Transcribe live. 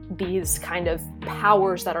these kind of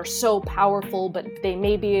powers that are so powerful, but they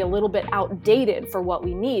may be a little bit outdated for what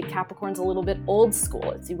we need. Capricorn's a little bit old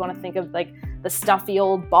school. You want to think of like the stuffy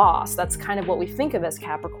old boss. That's kind of what we think of as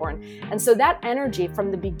Capricorn. And so that energy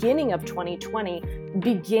from the beginning of 2020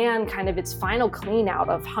 began kind of its final clean out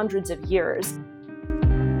of hundreds of years.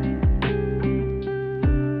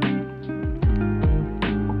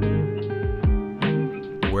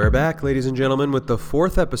 We're back, ladies and gentlemen, with the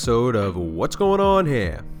fourth episode of What's Going On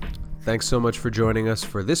Here? Thanks so much for joining us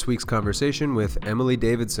for this week's conversation with Emily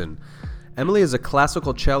Davidson. Emily is a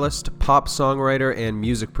classical cellist, pop songwriter, and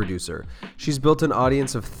music producer. She's built an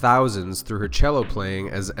audience of thousands through her cello playing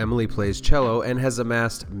as Emily Plays Cello and has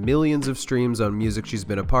amassed millions of streams on music she's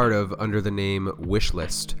been a part of under the name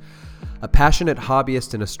Wishlist. A passionate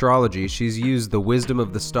hobbyist in astrology, she's used the wisdom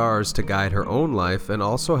of the stars to guide her own life and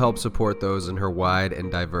also help support those in her wide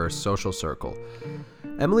and diverse social circle.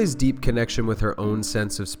 Emily's deep connection with her own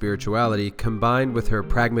sense of spirituality, combined with her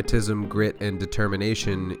pragmatism, grit, and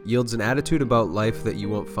determination, yields an attitude about life that you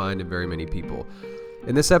won't find in very many people.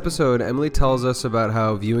 In this episode, Emily tells us about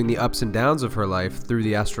how viewing the ups and downs of her life through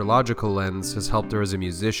the astrological lens has helped her as a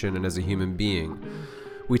musician and as a human being.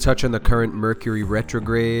 We touch on the current Mercury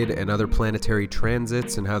retrograde and other planetary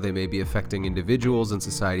transits and how they may be affecting individuals and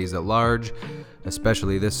societies at large,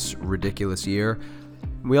 especially this ridiculous year.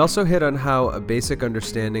 We also hit on how a basic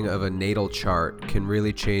understanding of a natal chart can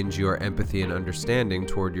really change your empathy and understanding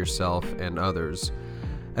toward yourself and others.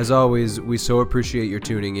 As always, we so appreciate your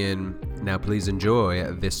tuning in. Now please enjoy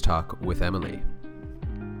this talk with Emily.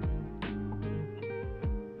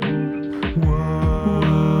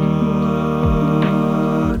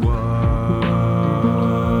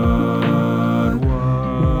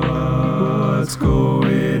 What's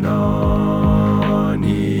going on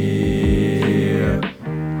here?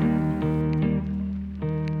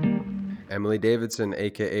 Emily Davidson,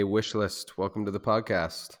 aka Wishlist, welcome to the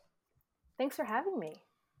podcast. Thanks for having me.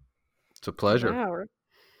 It's a pleasure. Wow,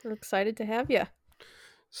 we're excited to have you.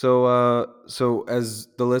 So as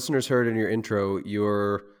the listeners heard in your intro,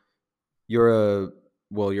 you're a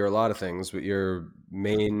lot of things, but your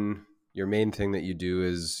main thing that you do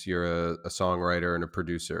is you're a songwriter and a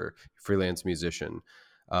producer, freelance musician.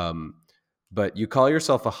 But you call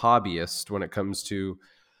yourself a hobbyist when it comes to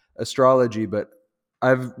astrology, but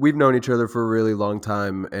we've known each other for a really long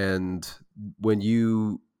time, and when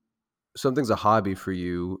something's a hobby for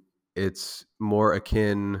you, it's more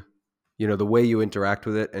akin, the way you interact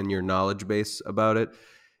with it and your knowledge base about it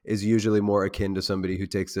is usually more akin to somebody who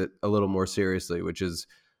takes it a little more seriously, which is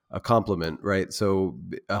a compliment, right? So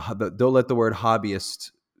don't let the word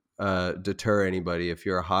hobbyist deter anybody. If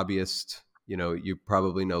you're a hobbyist, you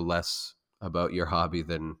probably know less about your hobby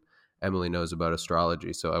than Emily knows about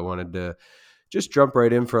astrology. So I wanted to just jump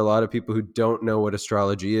right in for a lot of people who don't know what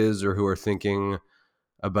astrology is or who are thinking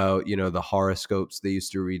about, the horoscopes they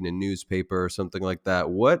used to read in a newspaper or something like that.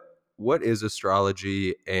 What is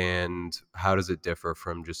astrology and how does it differ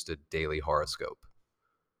from just a daily horoscope?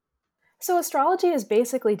 So astrology is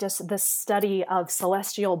basically just the study of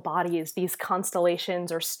celestial bodies, these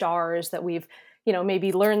constellations or stars that we've,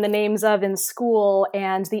 maybe learned the names of in school.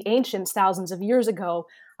 And the ancients, thousands of years ago,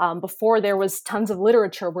 before there was tons of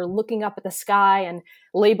literature, were looking up at the sky and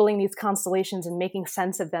labeling these constellations and making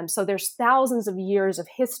sense of them. So there's thousands of years of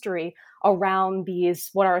history around these,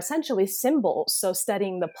 what are essentially symbols. So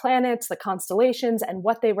studying the planets, the constellations, and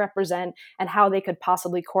what they represent and how they could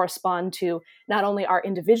possibly correspond to not only our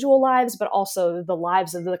individual lives, but also the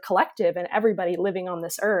lives of the collective and everybody living on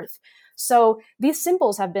this earth. So these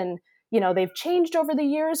symbols have been, they've changed over the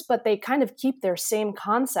years, but they kind of keep their same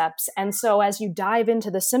concepts. And so as you dive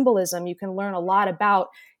into the symbolism, you can learn a lot about,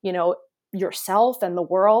 yourself and the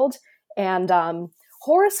world. And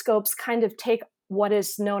horoscopes kind of take what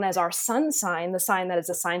is known as our sun sign, the sign that is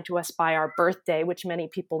assigned to us by our birthday, which many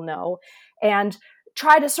people know, and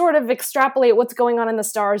try to sort of extrapolate what's going on in the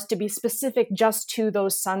stars to be specific just to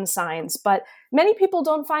those sun signs. But many people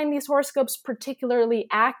don't find these horoscopes particularly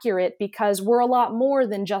accurate because we're a lot more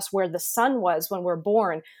than just where the sun was when we're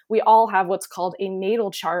born. We all have what's called a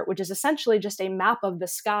natal chart, which is essentially just a map of the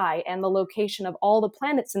sky and the location of all the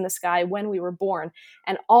planets in the sky when we were born.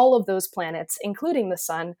 And all of those planets, including the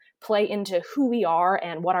sun, play into who we are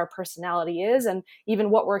and what our personality is and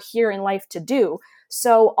even what we're here in life to do.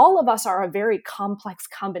 So all of us are a very complex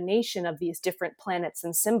combination of these different planets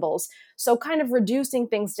and symbols. So kind of reducing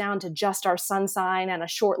things down to just our sun sign and a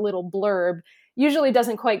short little blurb usually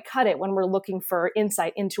doesn't quite cut it when we're looking for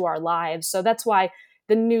insight into our lives. So that's why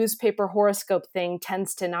the newspaper horoscope thing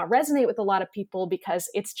tends to not resonate with a lot of people because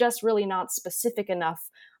it's just really not specific enough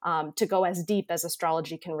to go as deep as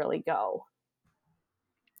astrology can really go.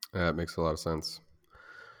 That makes a lot of sense.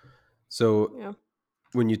 So Yeah.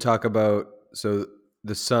 when you talk about, so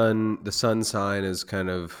the sun sign is kind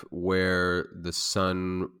of where the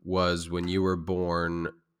sun was when you were born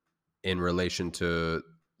in relation to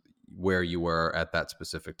where you were at that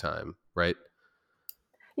specific time, right?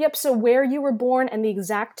 Yep, so where you were born and the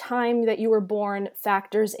exact time that you were born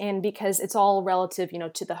factors in because it's all relative,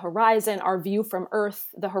 to the horizon. Our view from Earth,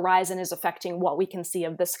 the horizon is affecting what we can see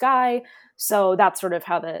of the sky. So that's sort of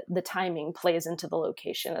how the timing plays into the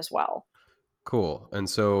location as well. Cool. And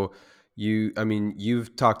so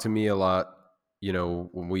you've talked to me a lot,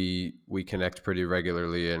 when we connect pretty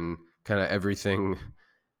regularly, and kind of everything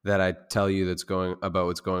that I tell you that's going about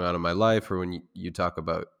what's going on in my life, or when you talk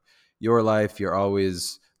about your life, you're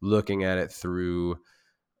always looking at it through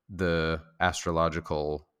the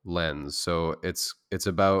astrological lens. So it's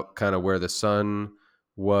about kind of where the sun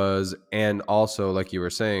was, and also, like you were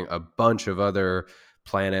saying, a bunch of other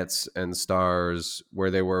planets and stars where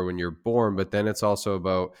they were when you're born, but then it's also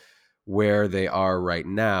about where they are right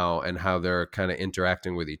now and how they're kind of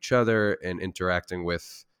interacting with each other and interacting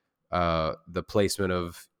with the placement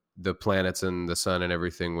of the planets and the sun and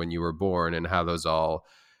everything when you were born, and how those all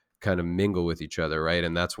kind of mingle with each other, right?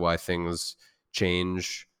 And that's why things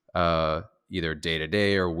change, either day to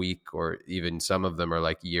day or week, or even some of them are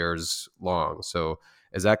like years long. So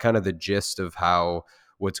is that kind of the gist of how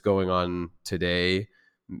what's going on today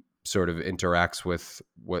sort of interacts with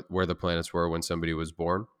where the planets were when somebody was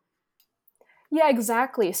born? Yeah,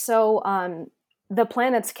 exactly. So the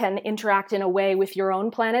planets can interact in a way with your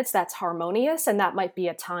own planets that's harmonious. And that might be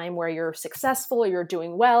a time where you're successful, or you're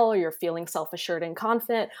doing well, or you're feeling self assured and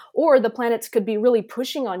confident. Or the planets could be really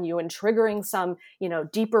pushing on you and triggering some,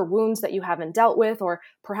 deeper wounds that you haven't dealt with. Or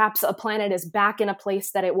perhaps a planet is back in a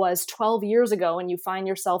place that it was 12 years ago, and you find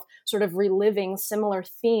yourself sort of reliving similar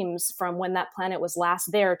themes from when that planet was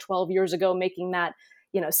last there 12 years ago, making that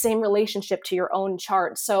same relationship to your own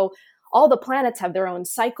chart. So all the planets have their own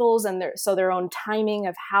cycles and their own timing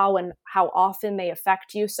of how and how often they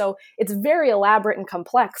affect you. So it's very elaborate and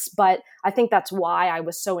complex, but I think that's why I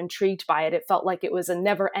was so intrigued by it. It felt like it was a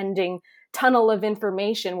never-ending tunnel of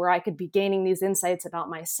information where I could be gaining these insights about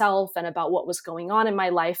myself and about what was going on in my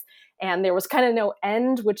life. And there was kind of no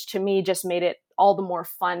end, which to me just made it all the more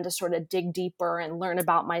fun to sort of dig deeper and learn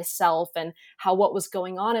about myself and how what was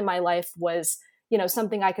going on in my life was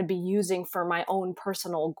something I could be using for my own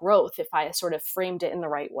personal growth if I sort of framed it in the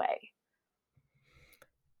right way.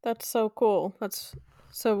 That's so cool. That's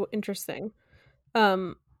so interesting.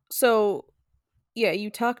 Um, so yeah, you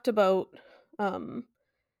talked about um,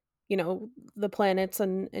 the planets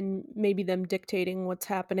and maybe them dictating what's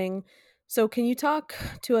happening. So can you talk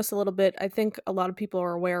to us a little bit? I think a lot of people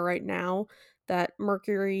are aware right now that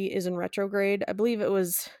Mercury is in retrograde. I believe it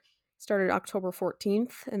was started October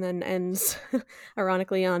 14th and then ends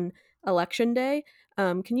ironically on election day.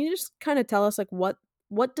 Can you just kind of tell us like what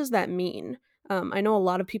does that mean? I know a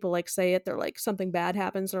lot of people like say it. They're like something bad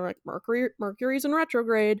happens. They're like Mercury's in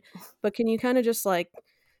retrograde, but can you kind of just like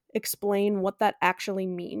explain what that actually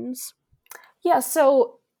means? Yeah,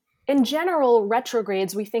 so in general,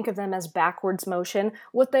 retrogrades, we think of them as backwards motion.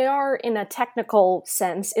 What they are in a technical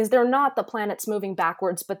sense is they're not the planets moving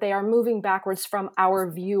backwards, but they are moving backwards from our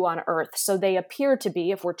view on Earth. So they appear to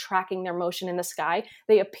be, if we're tracking their motion in the sky,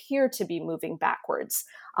 they appear to be moving backwards.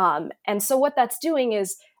 And so what that's doing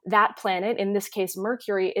is that planet, in this case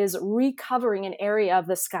Mercury, is recovering an area of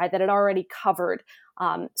the sky that it already covered.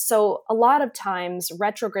 So a lot of times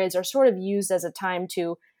retrogrades are sort of used as a time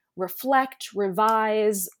to reflect,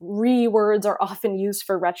 revise. Rewords are often used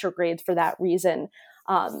for retrogrades for that reason.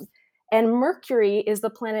 Um, and Mercury is the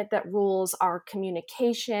planet that rules our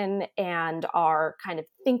communication and our kind of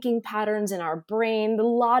thinking patterns in our brain. The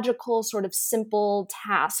logical, sort of simple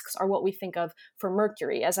tasks are what we think of for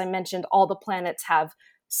Mercury. As I mentioned, all the planets have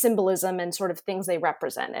symbolism and sort of things they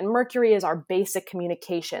represent. And Mercury is our basic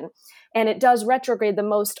communication. And it does retrograde the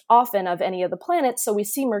most often of any of the planets. So we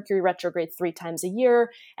see Mercury retrograde 3 times a year.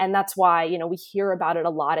 And that's why, we hear about it a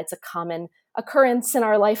lot. It's a common occurrence in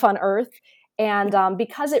our life on Earth. And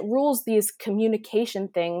because it rules these communication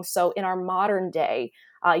things, so in our modern day,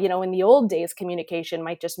 in the old days, communication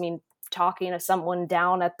might just mean talking to someone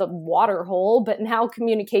down at the water hole, but now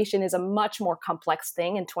communication is a much more complex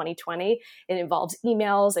thing in 2020. It involves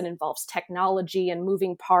emails, it involves technology and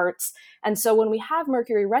moving parts. And so when we have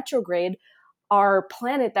Mercury retrograde, our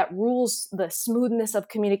planet that rules the smoothness of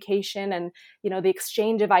communication and the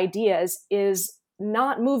exchange of ideas is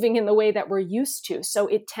not moving in the way that we're used to. So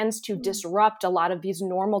it tends to disrupt a lot of these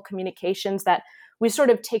normal communications that we sort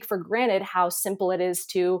of take for granted, how simple it is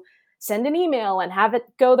to send an email and have it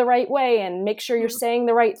go the right way and make sure you're saying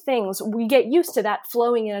the right things. We get used to that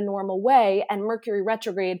flowing in a normal way, and Mercury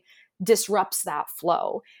retrograde disrupts that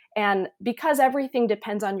flow. And because everything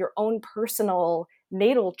depends on your own personal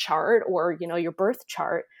natal chart or, your birth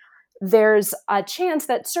chart, there's a chance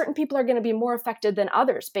that certain people are going to be more affected than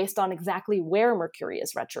others based on exactly where Mercury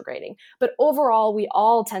is retrograding. But overall, we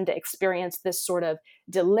all tend to experience this sort of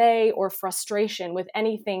delay or frustration with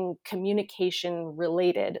anything communication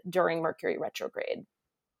related during Mercury retrograde.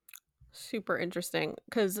 Super interesting.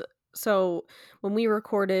 So when we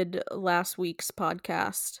recorded last week's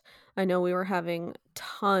podcast, I know we were having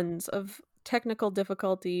tons of technical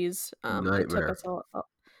difficulties. It took Nightmare. us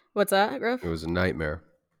what's that, Griff? It was a nightmare.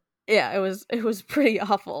 Yeah, it was pretty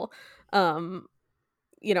awful.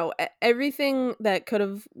 Everything that could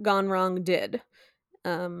have gone wrong did.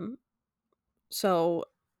 So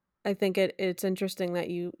I think it's interesting that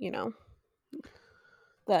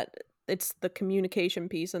that it's the communication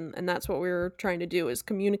piece, and that's what we were trying to do, is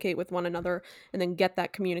communicate with one another and then get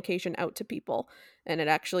that communication out to people. And it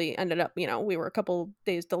actually ended up, we were a couple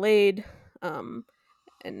days delayed, and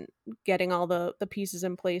getting all the pieces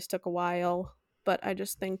in place took a while. But I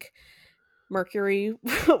just think Mercury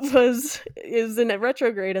is in a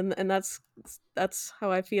retrograde, and that's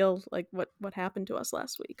how I feel like what happened to us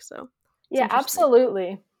last week. So yeah,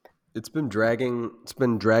 absolutely. It's been dragging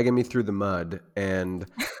me through the mud, and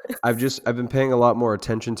I've been paying a lot more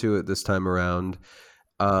attention to it this time around.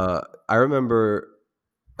 I remember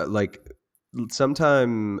like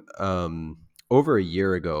sometime over a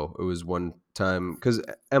year ago, it was one time, because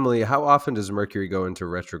Emily, how often does Mercury go into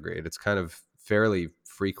retrograde? It's kind of fairly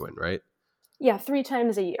frequent, right? Yeah, 3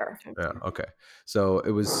 times a year. Yeah, okay. So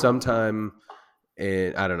it was sometime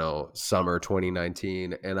in, I don't know, summer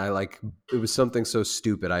 2019, and it was something so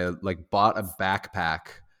stupid. I bought a backpack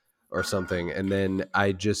or something, and then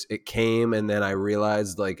it came, and then I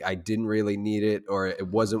realized I didn't really need it, or it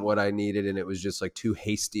wasn't what I needed, and it was just too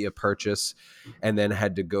hasty a purchase, and then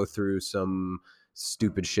had to go through some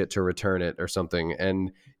stupid shit to return it or something.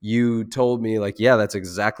 And you told me yeah, that's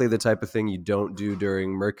exactly the type of thing you don't do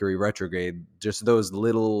during Mercury retrograde. Just those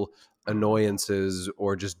little annoyances,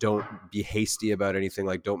 or just don't be hasty about anything.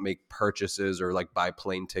 Don't make purchases or buy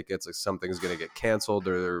plane tickets. Something's going to get canceled,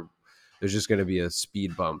 or there's just going to be a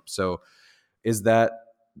speed bump. So is that,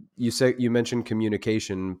 you mentioned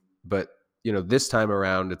communication, but this time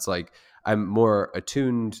around, it's I'm more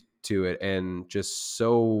attuned to it, and just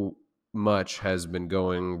so much has been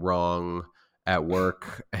going wrong at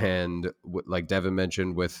work, and like Devin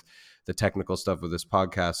mentioned, with the technical stuff with this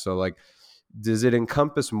podcast. So does it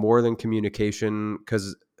encompass more than communication?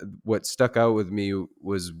 Because what stuck out with me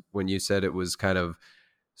was when you said it was kind of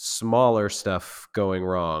smaller stuff going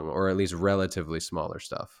wrong, or at least relatively smaller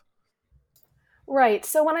stuff. Right.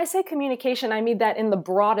 So when I say communication, I mean that in the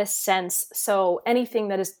broadest sense. So anything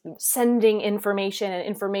that is sending information and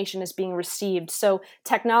information is being received. So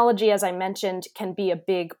technology, as I mentioned, can be a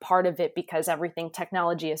big part of it, because everything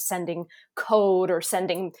technology is sending code or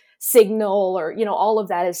sending signal, or, all of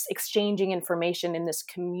that is exchanging information in this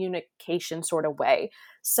communication sort of way.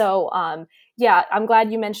 So, yeah, I'm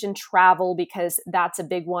glad you mentioned travel, because that's a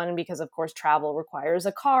big one, because of course travel requires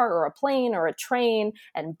a car or a plane or a train,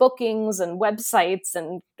 and bookings and websites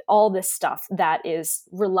and all this stuff that is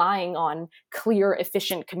relying on clear,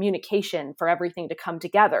 efficient communication for everything to come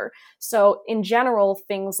together. So in general,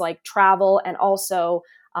 things like travel, and also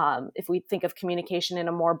if we think of communication in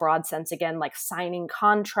a more broad sense, again, like signing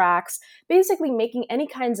contracts, basically making any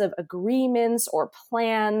kinds of agreements or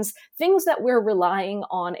plans, things that we're relying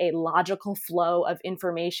on a logical flow of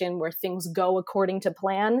information where things go according to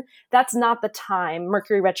plan, that's not the time.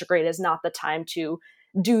 Mercury retrograde is not the time to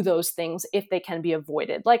do those things if they can be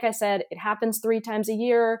avoided. Like I said, it happens 3 times a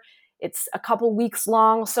year. It's a couple weeks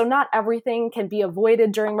long, so not everything can be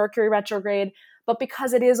avoided during Mercury retrograde. But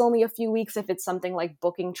because it is only a few weeks, if it's something like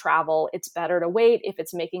booking travel, it's better to wait. If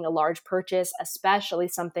it's making a large purchase, especially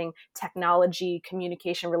something technology,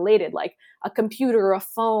 communication related, like a computer, a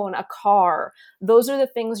phone, a car, those are the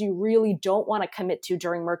things you really don't want to commit to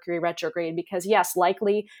during Mercury retrograde, because yes,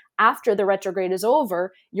 likely after the retrograde is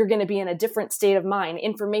over, you're going to be in a different state of mind.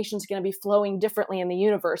 Information is going to be flowing differently in the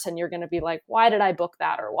universe, and you're going to be like, why did I book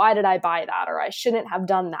that? Or why did I buy that? Or I shouldn't have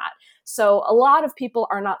done that. So a lot of people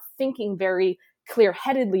are not thinking very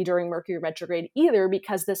clear-headedly during Mercury retrograde either,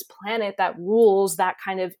 because this planet that rules that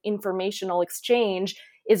kind of informational exchange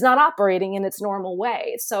is not operating in its normal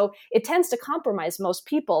way. So it tends to compromise most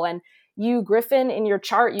people. And you, Griffin, in your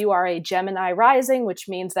chart, you are a Gemini rising, which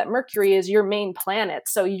means that Mercury is your main planet.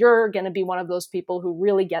 So you're going to be one of those people who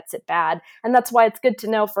really gets it bad. And that's why it's good to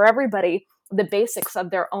know for everybody, the basics of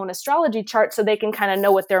their own astrology chart so they can kind of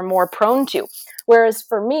know what they're more prone to. Whereas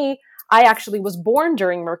for me, I actually was born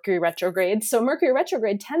during Mercury retrograde. So Mercury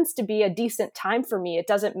retrograde tends to be a decent time for me. It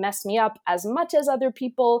doesn't mess me up as much as other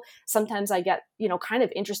people. Sometimes I get, kind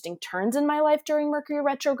of interesting turns in my life during Mercury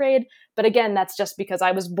retrograde. But again, that's just because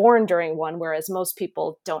I was born during one, whereas most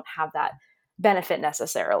people don't have that benefit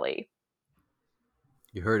necessarily.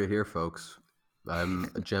 You heard it here, folks.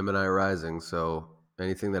 I'm a Gemini rising, so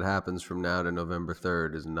anything that happens from now to November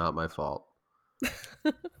 3rd is not my fault.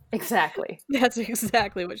 Exactly. That's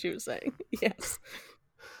exactly what she was saying. Yes.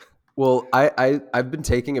 Well, I've been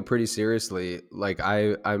taking it pretty seriously. Like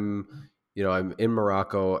I'm in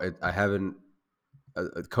Morocco. I haven't.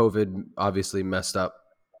 COVID obviously messed up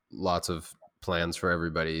lots of plans for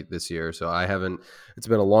everybody this year, so I haven't. It's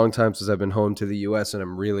been a long time since I've been home to the U.S., and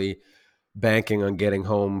I'm really banking on getting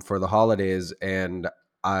home for the holidays. And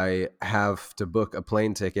I have to book a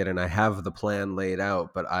plane ticket, and I have the plan laid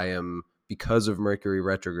out. But I am, because of Mercury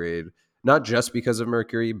retrograde, not just because of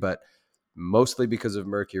Mercury, but mostly because of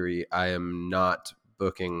Mercury, I am not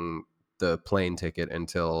booking the plane ticket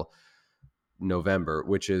until November,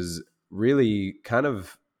 which is really kind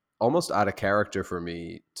of almost out of character for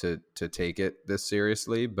me to take it this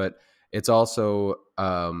seriously. But it's also,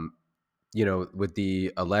 with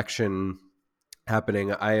the election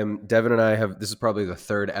happening, Devin and I have, this is probably the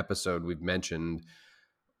third episode we've mentioned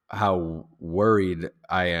how worried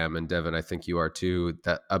I am, and Devin, I think you are too,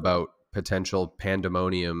 that about potential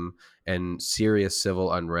pandemonium and serious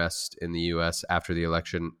civil unrest in the US after the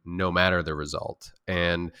election, no matter the result.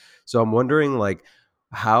 And so I'm wondering, like,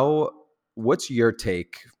 what's your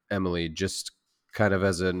take, Emily, just kind of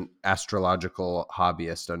as an astrological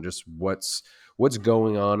hobbyist, on just what's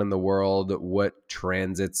going on in the world, what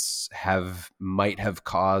transits might have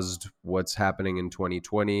caused what's happening in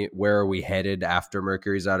 2020, where are we headed after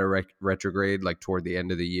Mercury's out of retrograde, like toward the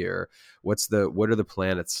end of the year? What are the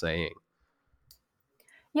planets saying?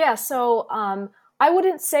 Yeah, so I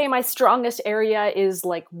wouldn't say my strongest area is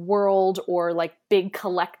like world or like big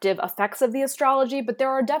collective effects of the astrology, but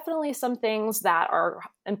there are definitely some things that are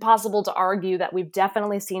impossible to argue that we've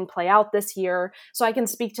definitely seen play out this year. So I can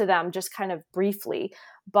speak to them just kind of briefly.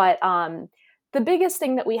 But the biggest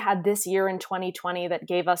thing that we had this year in 2020 that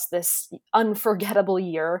gave us this unforgettable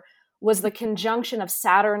year was the conjunction of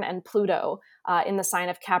Saturn and Pluto in the sign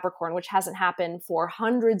of Capricorn, which hasn't happened for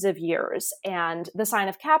hundreds of years. And the sign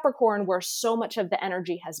of Capricorn, where so much of the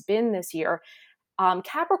energy has been this year,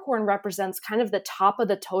 Capricorn represents kind of the top of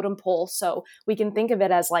the totem pole. So we can think of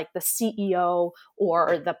it as like the CEO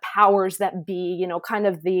or the powers that be, kind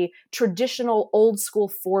of the traditional old school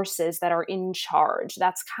forces that are in charge.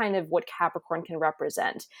 That's kind of what Capricorn can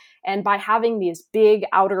represent. And by having these big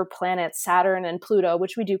outer planets, Saturn and Pluto,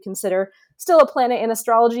 which we do consider still a planet in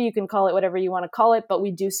astrology, you can call it whatever you want to call it, but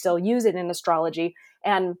we do still use it in astrology.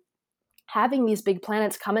 And having these big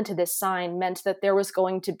planets come into this sign meant that there was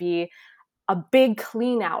going to be a big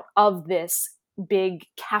clean out of this big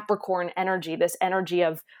Capricorn energy, this energy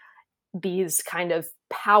of these kind of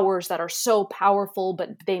powers that are so powerful, but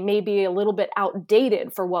they may be a little bit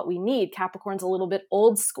outdated for what we need. Capricorn's a little bit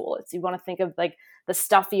old school. You want to think of like the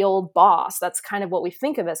stuffy old boss. That's kind of what we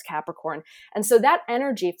think of as Capricorn. And so that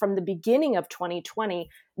energy from the beginning of 2020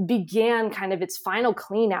 began kind of its final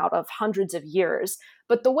clean out of hundreds of years.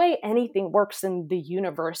 But the way anything works in the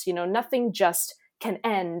universe, nothing just can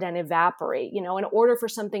end and evaporate. In order for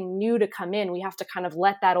something new to come in, we have to kind of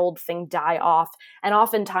let that old thing die off. And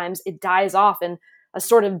oftentimes it dies off in a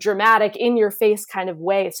sort of dramatic, in your face kind of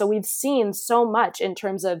way. So we've seen so much in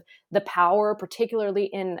terms of the power, particularly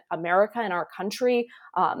in America, in our country.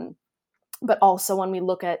 But also when we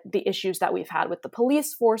look at the issues that we've had with the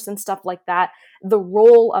police force and stuff like that, the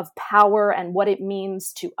role of power and what it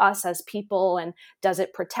means to us as people, and does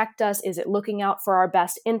it protect us? Is it looking out for our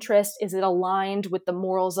best interest? Is it aligned with the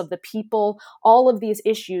morals of the people? All of these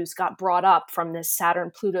issues got brought up from this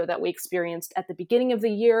Saturn-Pluto that we experienced at the beginning of the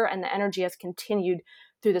year, and the energy has continued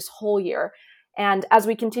through this whole year. And as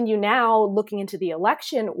we continue now looking into the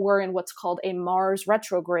election, we're in what's called a Mars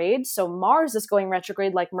retrograde. So Mars is going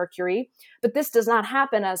retrograde like Mercury, but this does not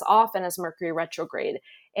happen as often as Mercury retrograde.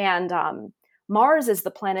 And Mars is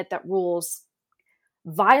the planet that rules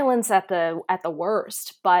violence at the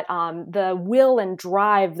worst, but the will and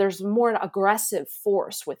drive, there's more aggressive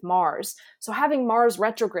force with Mars. So having Mars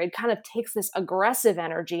retrograde kind of takes this aggressive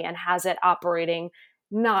energy and has it operating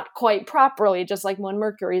not quite properly, just like when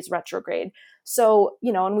Mercury is retrograde. So,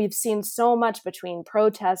 and we've seen so much between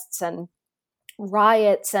protests and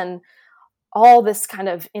riots and all this kind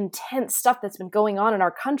of intense stuff that's been going on in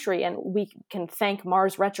our country. And we can thank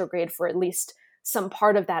Mars retrograde for at least some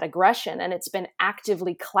part of that aggression, and it's been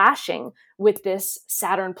actively clashing with this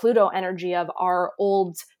Saturn-Pluto energy of our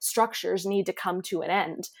old structures need to come to an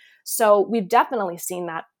end. So we've definitely seen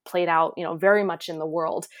that played out, very much in the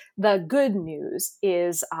world. The good news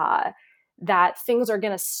is that things are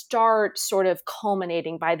going to start sort of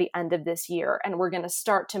culminating by the end of this year, and we're going to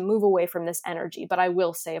start to move away from this energy. But I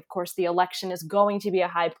will say, of course, the election is going to be a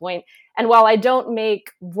high point. And while I don't make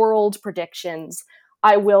world predictions,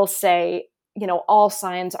 I will say, all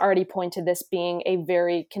signs already point to this being a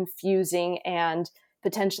very confusing and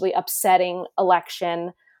potentially upsetting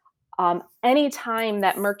election. Anytime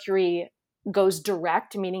that Mercury goes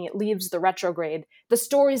direct, meaning it leaves the retrograde, the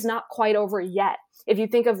story's not quite over yet. If you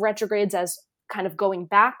think of retrogrades as kind of going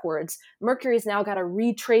backwards, Mercury's now got to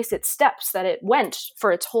retrace its steps that it went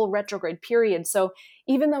for its whole retrograde period. So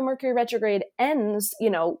even though Mercury retrograde ends,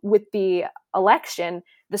 with the election,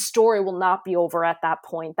 the story will not be over at that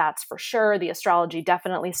point. That's for sure. The astrology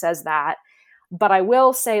definitely says that. But I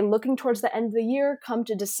will say, looking towards the end of the year, come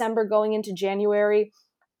to December, going into January,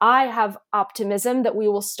 I have optimism that we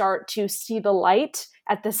will start to see the light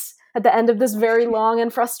at the end of this very long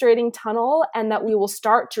and frustrating tunnel, and that we will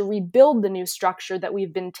start to rebuild the new structure that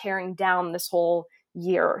we've been tearing down this whole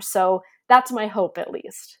year. So that's my hope, at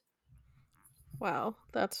least. Wow,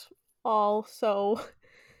 that's all so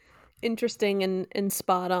interesting and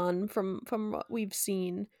spot on from what we've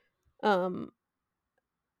seen.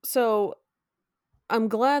 So I'm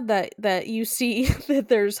glad that you see that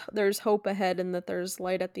there's hope ahead and that there's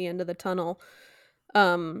light at the end of the tunnel.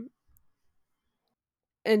 And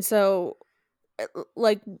so,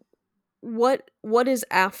 like, what is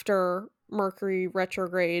after Mercury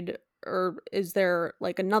retrograde, or is there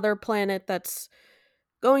like another planet that's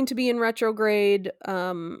going to be in retrograde?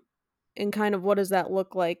 And kind of what does that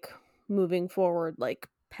look like moving forward, like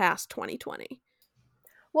past 2020?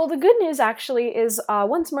 Well, the good news actually is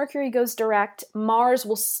once Mercury goes direct, Mars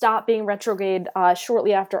will stop being retrograde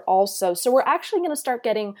shortly after also. So we're actually going to start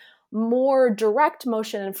getting more direct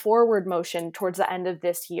motion and forward motion towards the end of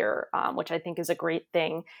this year, which I think is a great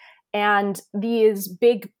thing. And these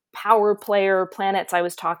big power player planets I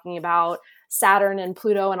was talking about, Saturn and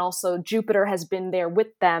Pluto, and also Jupiter has been there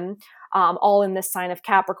with them, all in this sign of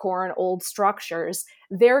Capricorn, old structures.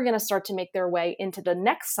 They're going to start to make their way into the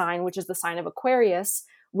next sign, which is the sign of Aquarius,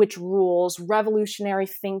 which rules revolutionary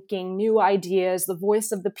thinking, new ideas, the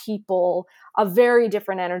voice of the people, a very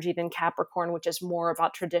different energy than Capricorn, which is more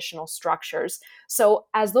about traditional structures. So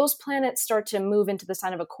as those planets start to move into the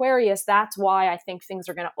sign of Aquarius, that's why I think things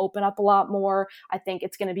are going to open up a lot more. I think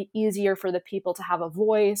it's going to be easier for the people to have a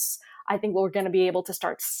voice. I think we're going to be able to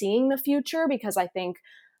start seeing the future, because I think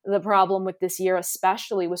the problem with this year,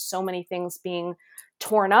 especially with so many things being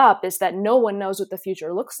torn up, is that no one knows what the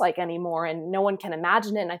future looks like anymore, and no one can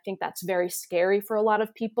imagine it. And I think that's very scary for a lot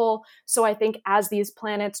of people. So I think as these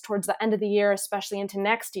planets towards the end of the year, especially into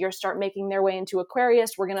next year, start making their way into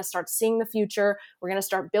Aquarius, we're going to start seeing the future. We're going to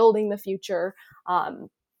start building the future.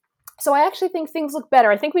 So I actually think things look better.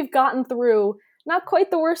 I think we've gotten through not quite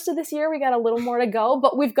the worst of this year. We got a little more to go,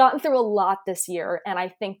 but we've gotten through a lot this year. And I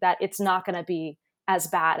think that it's not going to be as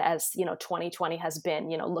bad as, 2020 has been,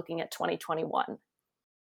 looking at 2021.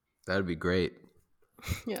 That'd be great.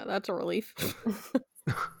 Yeah, that's a relief.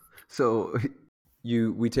 So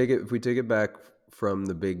if we take it back from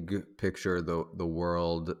the big picture, the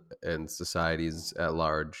world and societies at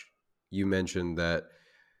large, you mentioned that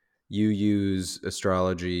you use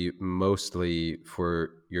astrology mostly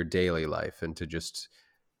for your daily life and to just,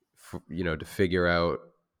 to figure out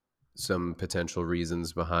some potential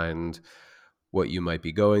reasons behind what you might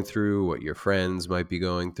be going through, what your friends might be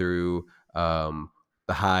going through,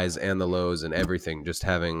 the highs and the lows and everything, just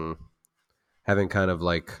having kind of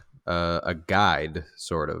like a guide,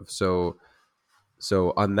 sort of. So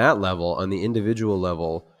on that level, on the individual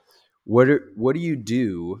level, what do you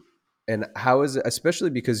do, and how is it, especially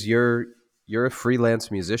because you're a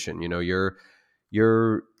freelance musician,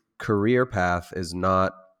 your career path is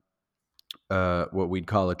not what we'd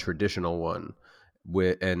call a traditional one,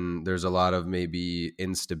 and there's a lot of maybe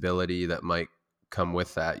instability that might come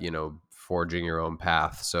with that, forging your own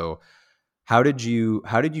path. So how did you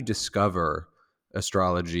discover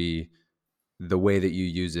astrology the way that you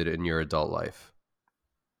use it in your adult life?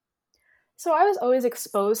 So I was always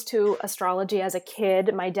exposed to astrology as a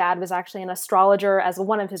kid. My dad was actually an astrologer as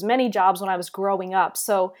one of his many jobs when I was growing up.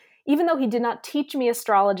 So even though he did not teach me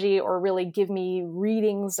astrology or really give me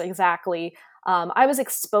readings exactly, I was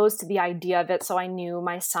exposed to the idea of it. So I knew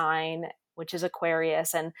my sign, which is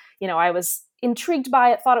Aquarius. And, I was intrigued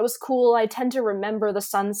by it, thought it was cool. I tend to remember the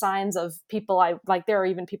sun signs of people I like. There are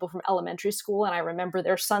even people from elementary school, and I remember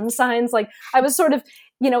their sun signs. Like I was sort of,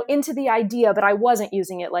 into the idea, but I wasn't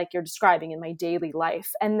using it like you're describing in my daily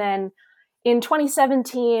life. And then in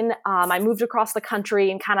 2017, I moved across the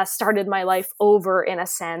country and kind of started my life over in a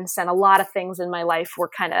sense. And a lot of things in my life were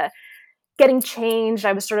kind of getting changed.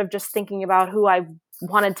 I was sort of just thinking about who I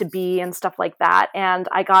wanted to be and stuff like that. And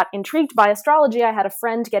I got intrigued by astrology. I had a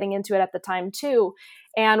friend getting into it at the time too.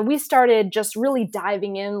 And we started just really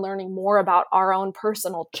diving in, learning more about our own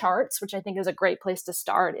personal charts, which I think is a great place to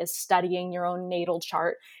start, is studying your own natal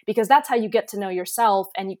chart, because that's how you get to know yourself.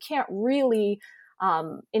 And you can't really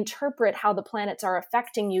interpret how the planets are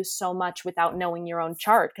affecting you so much without knowing your own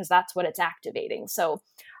chart, because that's what it's activating. So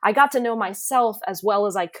I got to know myself as well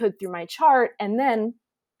as I could through my chart. And then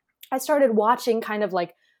I started watching kind of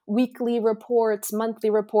like weekly reports, monthly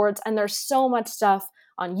reports, and there's so much stuff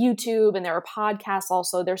on YouTube, and there are podcasts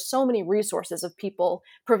also. There's so many resources of people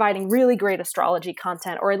providing really great astrology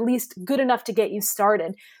content, or at least good enough to get you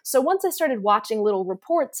started. So once I started watching little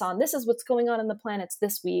reports on this is what's going on in the planets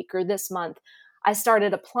this week or this month, I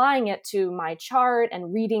started applying it to my chart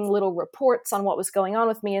and reading little reports on what was going on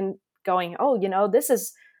with me and going, oh, this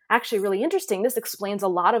is actually really interesting. This explains a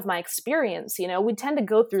lot of my experience. We tend to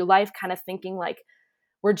go through life kind of thinking like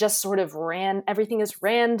we're just sort of everything is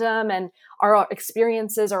random and our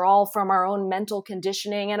experiences are all from our own mental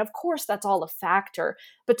conditioning. And of course, that's all a factor.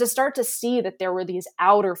 But to start to see that there were these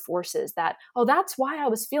outer forces that, oh, that's why I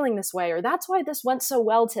was feeling this way, or that's why this went so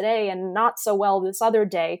well today and not so well this other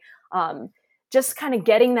day. Just kind of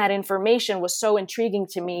getting that information was so intriguing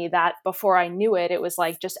to me that before I knew it, it was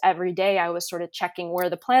like just every day I was sort of checking where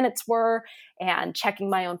the planets were and checking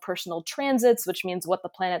my own personal transits, which means what the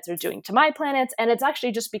planets are doing to my planets. And it's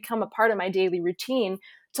actually just become a part of my daily routine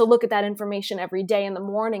to look at that information every day in the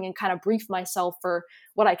morning and kind of brief myself for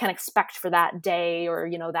what I can expect for that day or,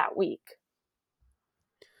 that week.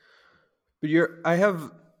 But I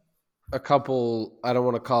have a couple, I don't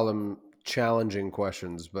want to call them challenging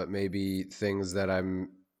questions, but maybe things that I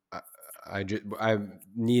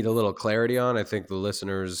need a little clarity on. I think the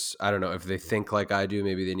listeners, I don't know if they think like I do,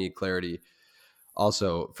 maybe they need clarity.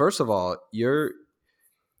 Also, first of all, you're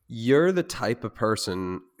the type of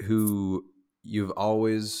person who you've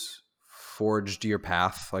always forged your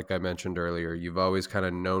path. Like I mentioned earlier, you've always kind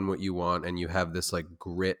of known what you want, and you have this like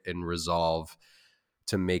grit and resolve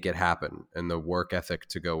to make it happen and the work ethic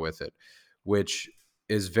to go with it, which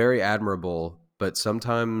is very admirable, but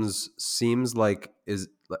sometimes seems like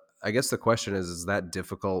I guess the question is that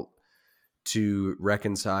difficult to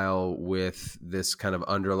reconcile with this kind of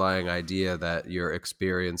underlying idea that your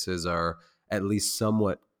experiences are at least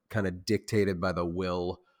somewhat kind of dictated by the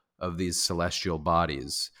will of these celestial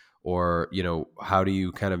bodies? Or, how do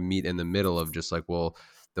you kind of meet in the middle of just like, well,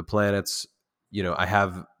 the planets, I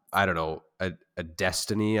have, I don't know, a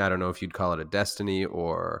destiny. I don't know if you'd call it a destiny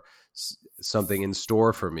or something in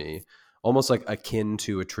store for me, almost like akin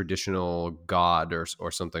to a traditional god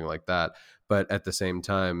or something like that. But at the same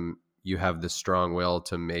time, you have this strong will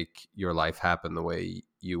to make your life happen the way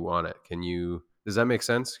you want it. Does that make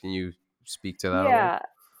sense? Can you speak to that a little?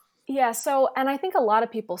 Yeah. So, and I think a lot of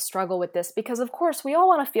people struggle with this because, of course, we all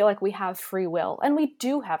want to feel like we have free will, and we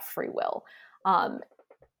do have free will.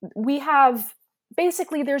 We have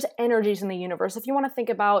basically, there's energies in the universe. If you want to think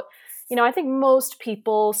about, I think most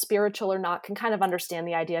people, spiritual or not, can kind of understand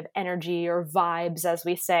the idea of energy or vibes, as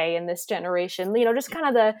we say in this generation, just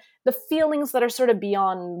kind of the feelings that are sort of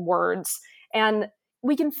beyond words. And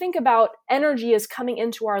we can think about energy as coming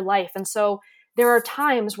into our life. And so there are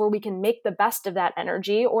times where we can make the best of that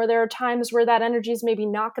energy, or there are times where that energy is maybe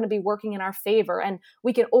not going to be working in our favor and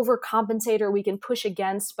we can overcompensate or we can push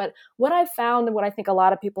against. But what I've found, and what I think a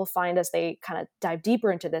lot of people find as they kind of dive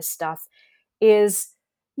deeper into this stuff, is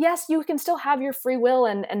yes, you can still have your free will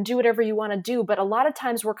and do whatever you want to do, but a lot of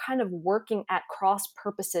times we're kind of working at cross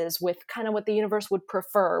purposes with kind of what the universe would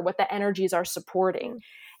prefer, what the energies are supporting.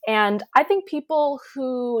 And I think people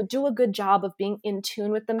who do a good job of being in tune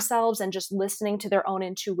with themselves and just listening to their own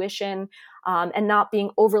intuition, and not being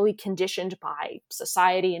overly conditioned by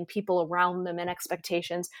society and people around them and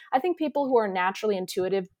expectations, I think people who are naturally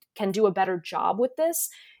intuitive can do a better job with this,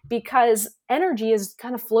 because energy is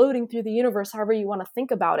kind of floating through the universe, however you want to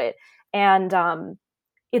think about it. And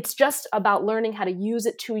it's just about learning how to use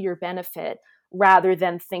it to your benefit rather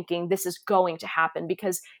than thinking this is going to happen,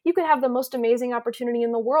 because you could have the most amazing opportunity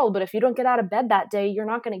in the world, but if you don't get out of bed that day, you're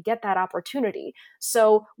not going to get that opportunity.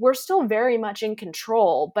 So we're still very much in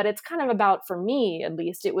control, but it's kind of about, for me at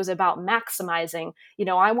least, it was about maximizing.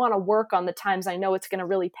 I want to work on the times I know it's going to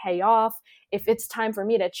really pay off. If it's time for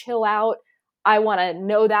me to chill out, I want to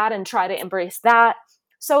know that and try to embrace that.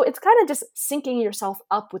 So it's kind of just syncing yourself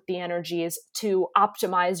up with the energies to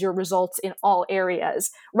optimize your results in all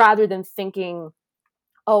areas rather than thinking,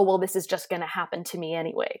 oh, well, this is just going to happen to me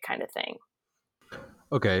anyway, kind of thing.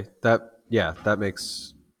 Okay, that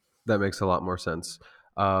makes a lot more sense.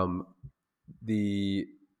 Um, the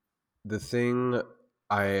the thing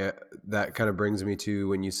I that kind of brings me to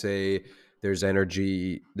when you say there's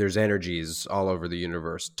energies all over the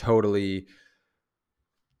universe. Totally,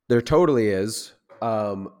 there totally is.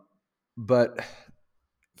 But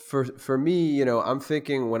for me, I'm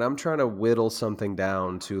thinking when I'm trying to whittle something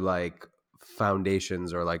down to like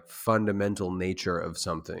foundations or like fundamental nature of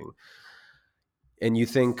something, and you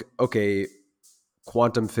think, okay,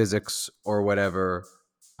 quantum physics or whatever,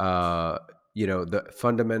 uh, the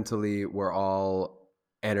fundamentally we're all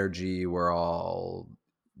energy, we're all,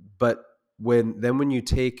 but when you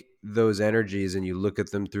take those energies and you look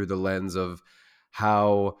at them through the lens of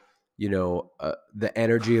how the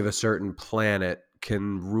energy of a certain planet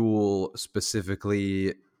can rule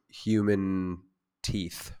specifically human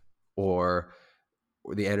teeth, or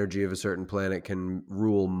the energy of a certain planet can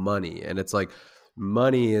rule money, and it's like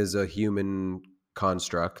money is a human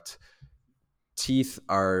construct, teeth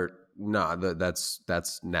are not.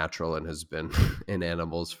 That's natural and has been in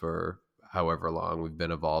animals for however long we've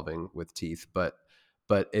been evolving with teeth, but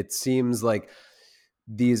it seems like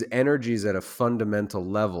these energies at a fundamental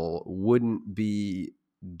level wouldn't be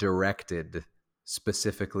directed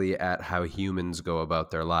specifically at how humans go about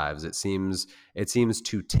their lives. It seems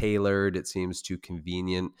too tailored, it seems too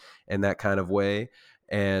convenient in that kind of way.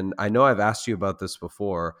 And I know I've asked you about this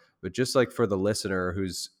before, but just like for the listener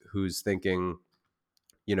who's thinking,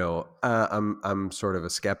 I'm sort of a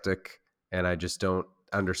skeptic, and I just don't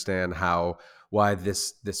understand why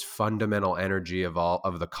this fundamental energy of all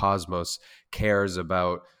of the cosmos cares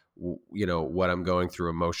about what I'm going through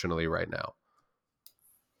emotionally right now.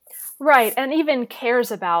 Right. And even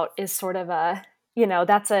cares about is sort of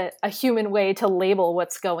that's a human way to label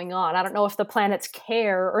what's going on. I don't know if the planets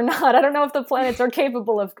care or not. I don't know if the planets are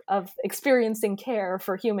capable of experiencing care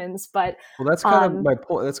for humans, but Well, that's kind of my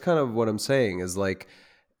point. That's kind of what I'm saying is like,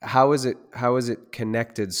 how is it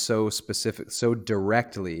connected so specific, so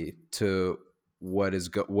directly to what is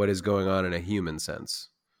going on in a human sense?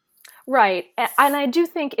 right. And I do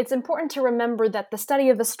think it's important to remember that the study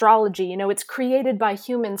of astrology, it's created by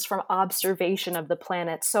humans from observation of the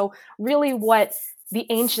planet. So really what the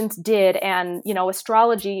ancients did, and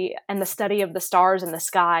astrology and the study of the stars in the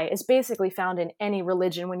sky is basically found in any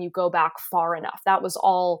religion when you go back far enough. That was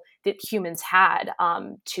all that humans had,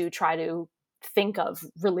 to try to think of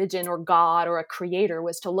religion or God or a creator,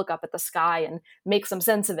 was to look up at the sky and make some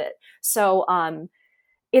sense of it. So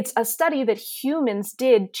it's a study that humans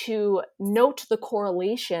did to note the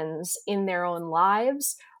correlations in their own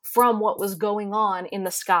lives from what was going on in the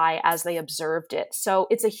sky as they observed it. So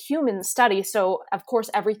it's a human study. So, of course,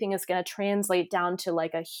 everything is going to translate down to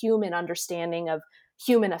like a human understanding of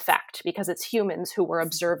human effect, because it's humans who were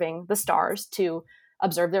observing the stars to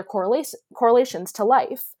observe their correlations to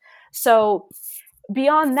life. So,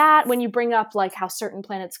 beyond that, when you bring up like how certain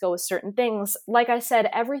planets go with certain things, like I said,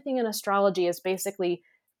 everything in astrology is basically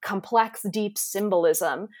complex, deep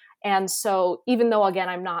symbolism. And so, even though, again,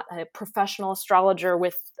 I'm not a professional astrologer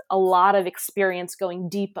with a lot of experience going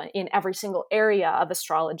deep in every single area of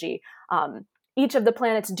astrology, each of the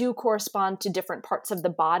planets do correspond to different parts of the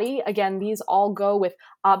body. Again, these all go with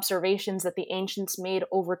observations that the ancients made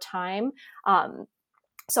over time.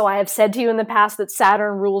 So I have said to you in the past that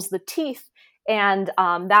Saturn rules the teeth. And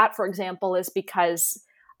that, for example, is because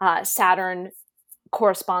Saturn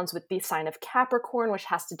corresponds with the sign of Capricorn, which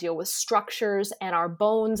has to deal with structures, and our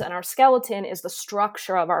bones and our skeleton is the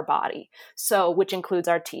structure of our body, so which includes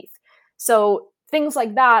our teeth. So things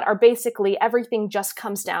like that are basically, everything just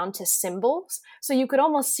comes down to symbols. So you could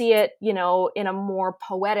almost see it, in a more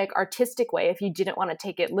poetic, artistic way if you didn't want to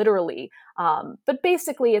take it literally. But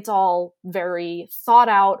basically, it's all very thought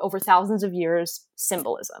out over thousands of years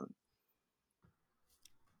symbolism.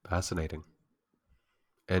 Fascinating.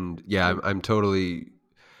 And yeah, I totally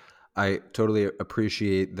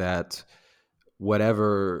appreciate that.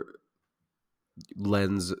 Whatever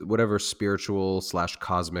whatever spiritual /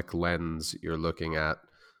 cosmic lens you're looking at,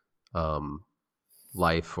 um,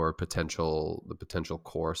 life or the potential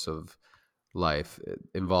course of life, it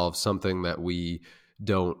involves something that we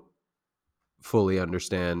don't fully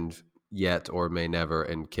understand yet, or may never,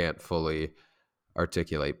 and can't fully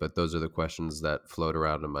articulate. But those are the questions that float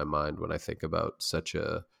around in my mind when I think about such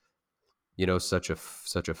a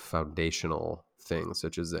foundational thing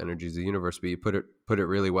such as the energies of the universe. But you put it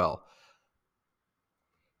really well.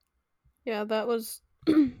 Yeah, that was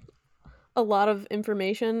a lot of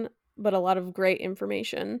information, but a lot of great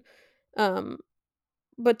information. Um,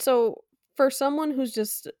 but so for someone who's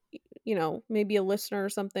just, maybe a listener or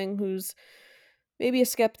something who's maybe a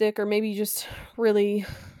skeptic or maybe just really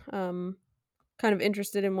um, kind of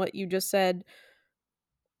interested in what you just said,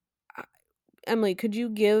 uh, Emily, could you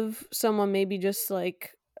give someone maybe just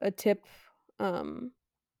like a tip um,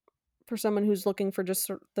 for someone who's looking for just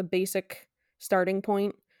sort of the basic starting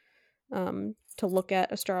point to look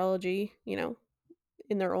at astrology,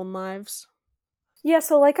 in their own lives? Yeah,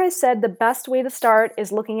 so like I said, the best way to start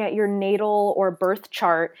is looking at your natal or birth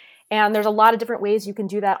chart. And there's a lot of different ways you can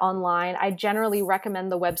do that online. I generally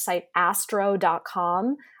recommend the website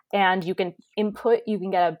astro.com. And you can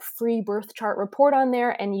get a free birth chart report on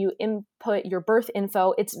there, and you input your birth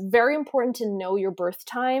info. It's very important to know your birth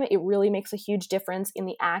time. It really makes a huge difference in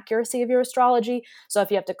the accuracy of your astrology. So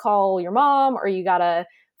if you have to call your mom, or you got to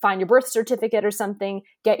find your birth certificate or something,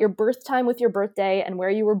 get your birth time with your birthday and where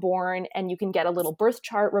you were born, and you can get a little birth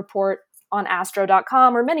chart report on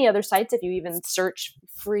astro.com or many other sites. If you even search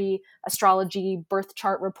free astrology birth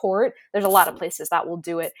chart report, there's a lot of places that will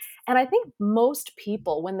do it. And I think most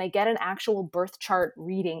people, when they get an actual birth chart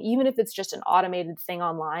reading, even if it's just an automated thing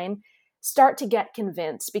online, start to get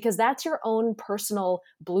convinced, because that's your own personal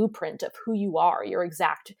blueprint of who you are, your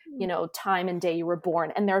exact, time and day you were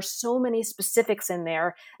born. And there are so many specifics in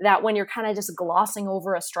there that when you're kind of just glossing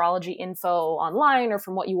over astrology info online or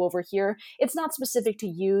from what you overhear, it's not specific to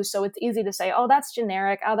you. So it's easy to say, oh, that's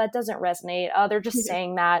generic. Oh, that doesn't resonate. Oh, they're just Yeah.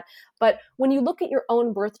 saying that. But when you look at your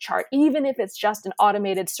own birth chart, even if it's just an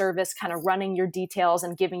automated service kind of running your details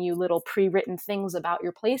and giving you little pre-written things about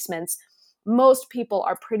your placements, most people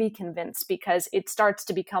are pretty convinced, because it starts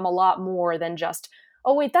to become a lot more than just,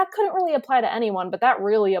 oh, wait, that couldn't really apply to anyone, but that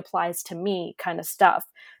really applies to me kind of stuff.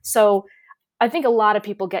 So I think a lot of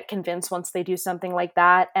people get convinced once they do something like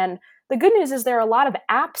that. And the good news is there are a lot of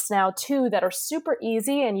apps now too that are super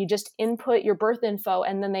easy, and you just input your birth info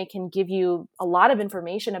and then they can give you a lot of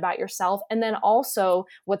information about yourself and then also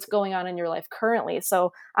what's going on in your life currently.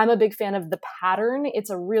 So I'm a big fan of The Pattern. It's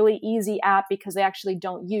a really easy app because they actually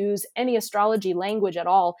don't use any astrology language at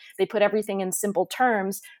all. They put everything in simple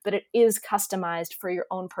terms, but it is customized for your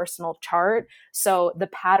own personal chart. So The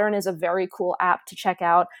Pattern is a very cool app to check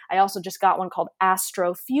out. I also just got one called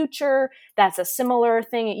Astro Future. That's a similar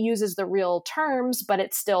thing. It uses the real terms, but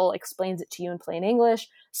it still explains it to you in plain English.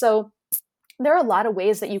 So there are a lot of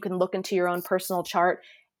ways that you can look into your own personal chart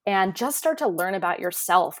and just start to learn about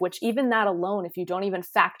yourself, which even that alone, if you don't even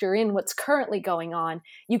factor in what's currently going on,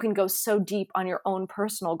 you can go so deep on your own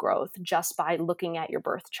personal growth just by looking at your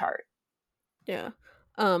birth chart. Yeah.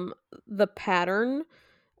 Um, the pattern.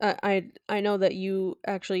 I know that you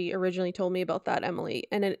actually originally told me about that, Emily,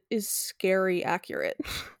 and it is scary accurate.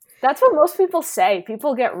 That's what most people say.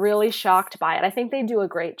 People get really shocked by it. I think they do a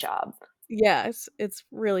great job. Yeah, it's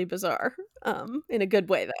really bizarre. In a good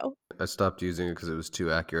way though. I stopped using it because it was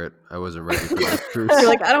too accurate. I wasn't ready for the You're truth.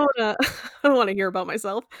 like, I don't wanna I don't wanna hear about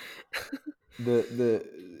myself. The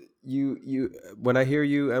you when I hear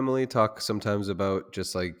you, Emily, talk sometimes about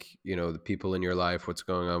just like, the people in your life, what's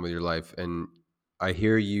going on with your life, and I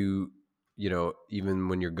hear you, even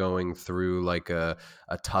when you're going through like a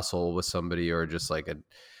tussle with somebody, or just like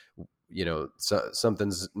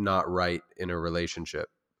something's not right in a relationship,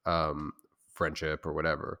 um friendship or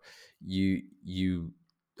whatever, you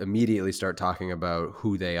immediately start talking about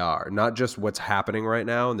who they are, not just what's happening right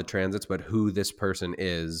now in the transits, but who this person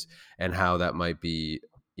is and how that might be,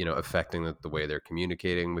 affecting the way they're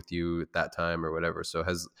communicating with you at that time or whatever. So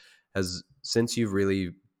has since you've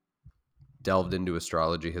really delved into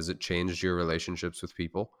astrology, has it changed your relationships with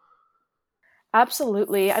people?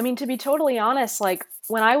 Absolutely. I mean, to be totally honest, like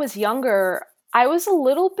when I was younger, I was a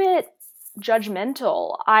little bit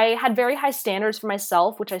judgmental. I had very high standards for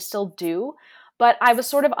myself, which I still do, but I was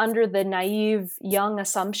sort of under the naive young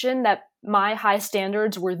assumption that my high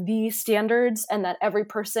standards were the standards, and that every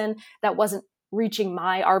person that wasn't reaching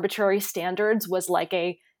my arbitrary standards was like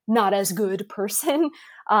a not as good person.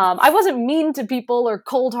 I wasn't mean to people or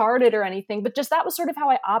cold hearted or anything, but just that was sort of how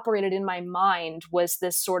I operated in my mind, was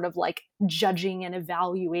this sort of like judging and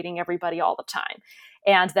evaluating everybody all the time.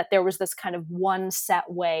 And that there was this kind of one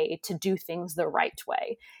set way to do things the right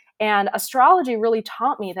way. And astrology really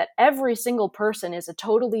taught me that every single person is a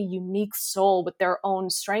totally unique soul with their own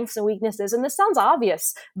strengths and weaknesses. And this sounds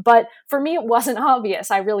obvious, but for me, it wasn't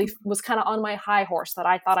obvious. I really was kind of on my high horse that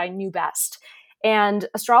I thought I knew best. And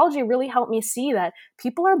astrology really helped me see that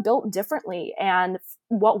people are built differently, and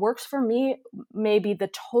what works for me may be the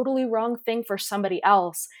totally wrong thing for somebody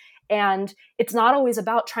else. And it's not always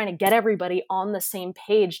about trying to get everybody on the same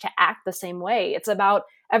page to act the same way. It's about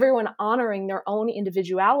everyone honoring their own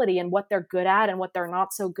individuality and what they're good at and what they're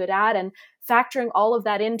not so good at, and factoring all of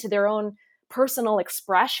that into their own personal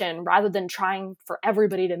expression rather than trying for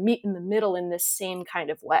everybody to meet in the middle in this same kind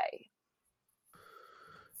of way.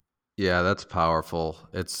 Yeah, that's powerful.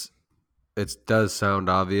 It does sound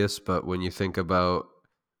obvious, but when you think about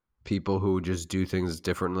people who just do things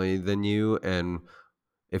differently than you, and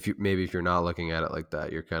if you're not looking at it like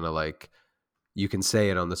that, you're kind of like, you can say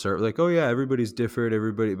it on the surface, like, oh yeah, everybody's different,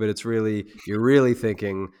 everybody, but you're really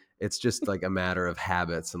thinking it's just like a matter of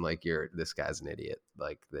habits, and like, this guy's an idiot,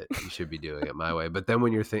 like that you should be doing it my way. But then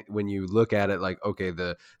when you look at it like, okay,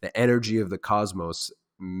 the energy of the cosmos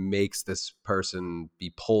makes this person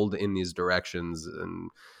be pulled in these directions,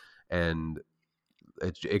 and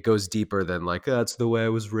it goes deeper than like, oh, that's the way I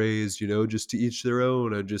was raised, just to each their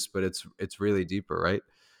own. But it's really deeper, right?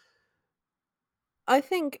 I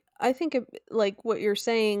think it, like what you're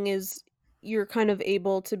saying is you're kind of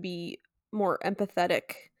able to be more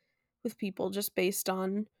empathetic with people just based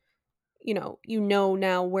on,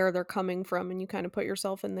 now where they're coming from, and you kind of put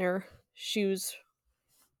yourself in their shoes,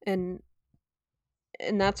 and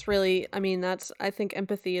that's really, I mean, I think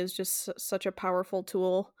empathy is just such a powerful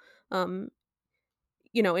tool, um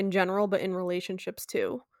in general, but in relationships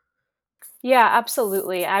too. Yeah,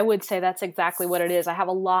 absolutely. I would say that's exactly what it is. I have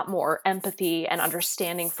a lot more empathy and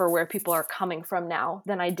understanding for where people are coming from now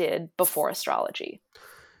than I did before astrology.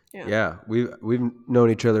 Yeah. Yeah, we've known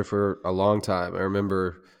each other for a long time. I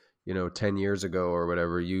remember, 10 years ago or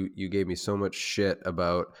whatever, you gave me so much shit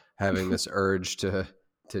about having this urge to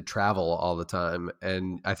travel all the time.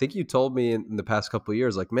 And I think you told me in the past couple of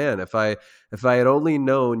years, like, man, if I had only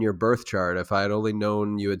known your birth chart, if I had only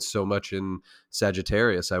known you had so much in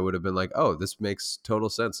Sagittarius, I would have been like, oh, this makes total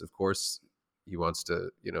sense. Of course he wants to,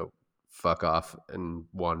 fuck off and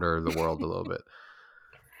wander the world a little bit.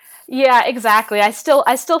 Yeah, exactly. I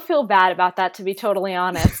still feel bad about that, to be totally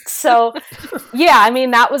honest. So, yeah, I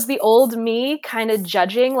mean, that was the old me kind of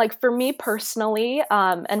judging. Like, for me personally,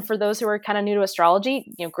 and for those who are kind of new to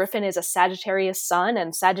astrology, Griffin is a Sagittarius sun,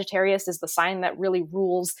 and Sagittarius is the sign that really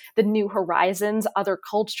rules the new horizons, other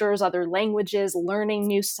cultures, other languages, learning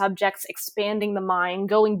new subjects, expanding the mind,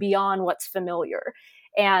 going beyond what's familiar.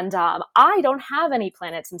 And I don't have any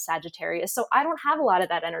planets in Sagittarius, so I don't have a lot of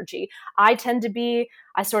that energy. I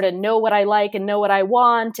sort of know what I like and know what I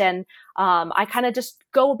want, and I kind of just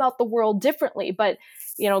go about the world differently. But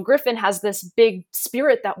Griffin has this big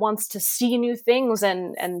spirit that wants to see new things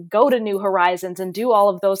and go to new horizons and do all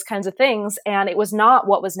of those kinds of things. And it was not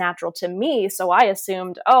what was natural to me, so I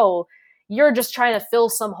assumed, oh, you're just trying to fill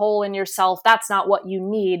some hole in yourself. That's not what you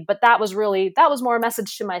need. But that was more a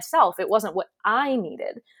message to myself. It wasn't what I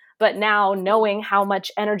needed. But now, knowing how much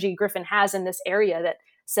energy Griffin has in this area that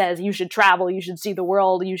says you should travel, you should see the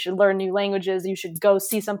world, you should learn new languages, you should go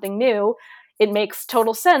see something new, it makes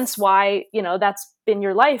total sense why, that's been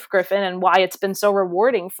your life, Griffin, and why it's been so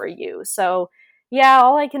rewarding for you. So, yeah,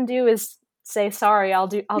 all I can do is say sorry. I'll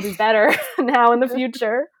do better now in the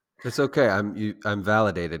future. It's okay. I'm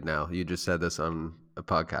validated now. You just said this on a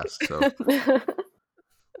podcast, so.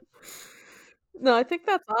 No, I think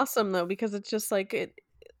that's awesome though, because it's just like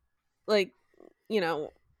like you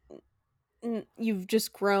know you've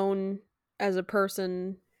just grown as a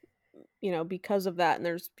person, because of that, and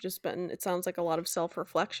there's just been, it sounds like, a lot of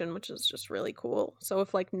self-reflection, which is just really cool. So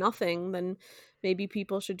if like nothing, then maybe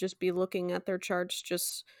people should just be looking at their charts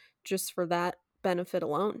just for that benefit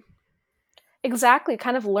alone. Exactly,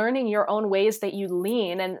 kind of learning your own ways that you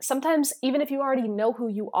lean. And sometimes, even if you already know who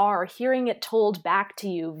you are, hearing it told back to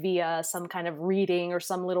you via some kind of reading or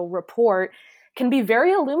some little report can be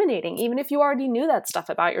very illuminating. Even if you already knew that stuff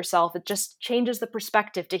about yourself, it just changes the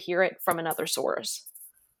perspective to hear it from another source.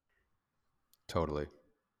 Totally.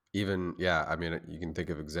 Even, yeah, I mean, you can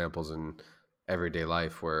think of examples in everyday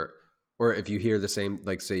life where, or if you hear the same,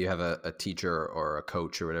 like say you have a teacher or a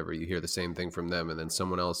coach or whatever, you hear the same thing from them, and then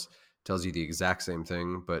someone else tells you the exact same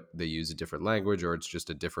thing, but they use a different language, or it's just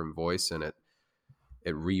a different voice, and it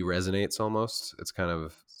re-resonates almost. It's kind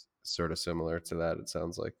of sort of similar to that, it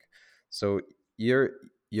sounds like. So you're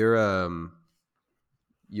you're I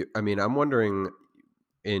mean, I'm wondering,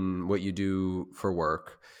 in what you do for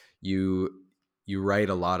work, you you write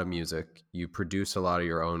a lot of music, you produce a lot of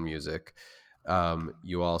your own music.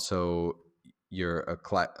 You also,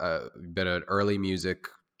 been an early music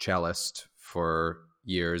cellist for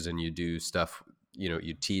years, and you do stuff.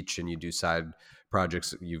 You teach and you do side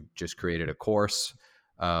projects. You've just created a course.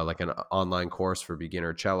 like an online course for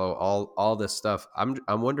beginner cello, all this stuff. I'm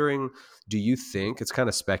wondering, do you think, it's kind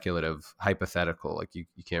of speculative, hypothetical, like you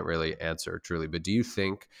can't really answer truly, but do you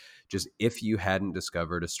think just if you hadn't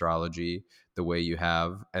discovered astrology the way you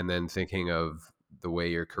have, and then thinking of the way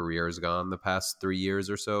your career has gone the past 3 years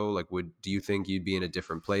or so, like do you think you'd be in a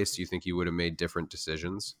different place? Do you think you would have made different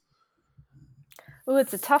decisions? Oh,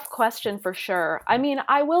 it's a tough question for sure. I mean,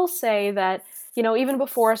 I will say that, even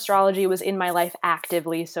before astrology was in my life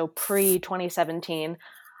actively, so pre 2017,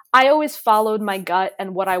 I always followed my gut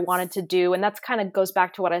and what I wanted to do. And that's kind of goes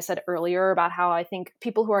back to what I said earlier about how I think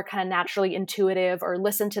people who are kind of naturally intuitive or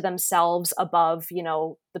listen to themselves above,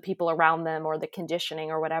 the people around them or the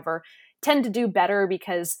conditioning or whatever tend to do better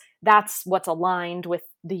because that's what's aligned with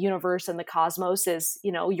the universe and the cosmos is,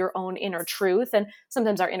 your own inner truth. And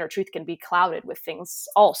sometimes our inner truth can be clouded with things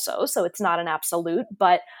also. So it's not an absolute,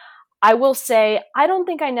 but I will say, I don't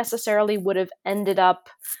think I necessarily would have ended up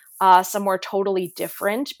somewhere totally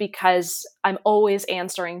different because I'm always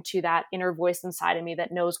answering to that inner voice inside of me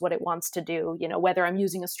that knows what it wants to do, whether I'm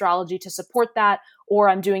using astrology to support that or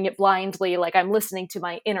I'm doing it blindly, like I'm listening to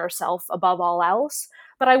my inner self above all else.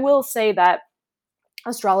 But I will say that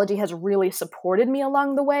astrology has really supported me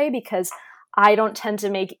along the way because I don't tend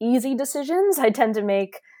to make easy decisions. I tend to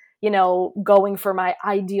make, going for my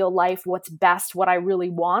ideal life, what's best, what I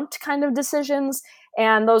really want kind of decisions.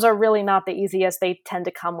 And those are really not the easiest. They tend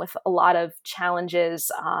to come with a lot of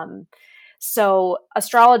challenges. So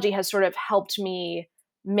astrology has sort of helped me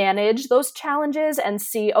manage those challenges and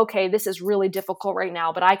see, okay, this is really difficult right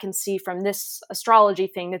now, but I can see from this astrology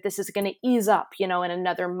thing that this is going to ease up, in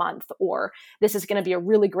another month, or this is going to be a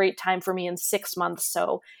really great time for me in 6 months.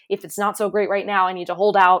 So if it's not so great right now, I need to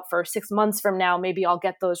hold out for 6 months from now. Maybe I'll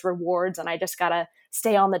get those rewards and I just got to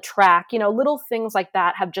stay on the track. Little things like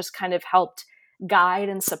that have just kind of helped guide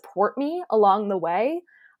and support me along the way.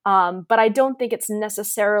 But I don't think it's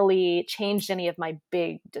necessarily changed any of my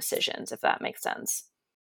big decisions, if that makes sense.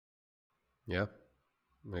 Yeah,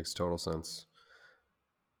 makes total sense.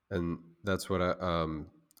 And that's what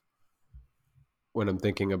when I'm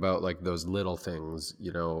thinking about like those little things,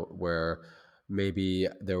 where maybe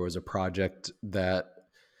there was a project that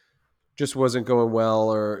just wasn't going well,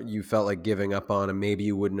 or you felt like giving up on, and maybe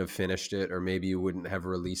you wouldn't have finished it, or maybe you wouldn't have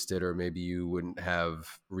released it, or maybe you wouldn't have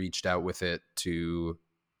reached out with it to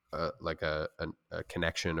like a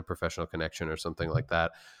connection, a professional connection or something like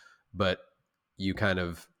that. But you kind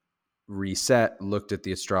of reset, looked at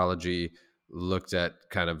the astrology, looked at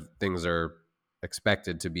kind of things are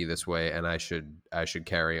expected to be this way, and I should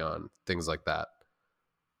carry on, things like that.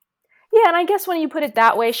 Yeah, and I guess when you put it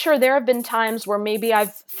that way, sure, there have been times where maybe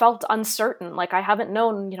I've felt uncertain, like I haven't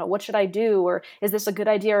known, what should I do, or is this a good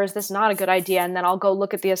idea, or is this not a good idea? And then I'll go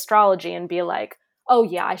look at the astrology and be like, oh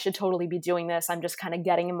yeah, I should totally be doing this. I'm just kind of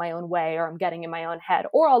getting in my own way, or I'm getting in my own head.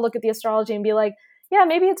 Or I'll look at the astrology and be like, yeah,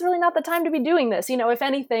 maybe it's really not the time to be doing this. If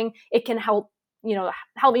anything, it can help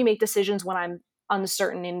me make decisions when I'm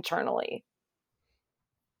uncertain internally.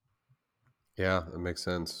 Yeah, that makes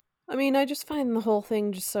sense. I mean, I just find the whole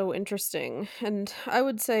thing just so interesting. And I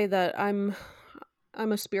would say that I'm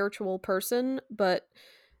a spiritual person, but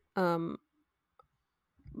um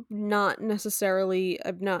I've not necessarily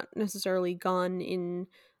gone in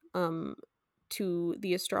to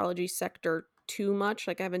the astrology sector too much.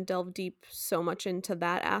 Like I haven't delved deep so much into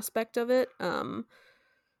that aspect of it.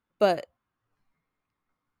 But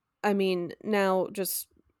I mean, now just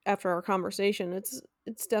after our conversation, it's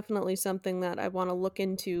definitely something that I want to look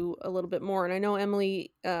into a little bit more. And I know,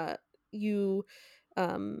 Emily, you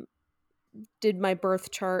um did my birth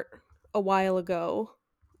chart a while ago.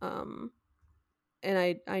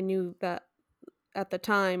 And I knew that at the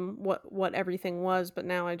time what everything was, but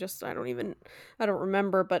now I don't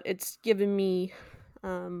remember, but it's given me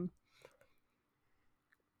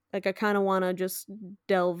like I kind of want to just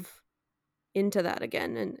delve into that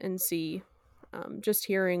again and see, just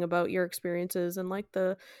hearing about your experiences and like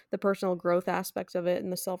the personal growth aspects of it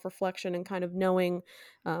and the self-reflection and kind of knowing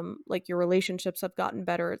like your relationships have gotten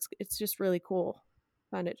better. It's just really cool.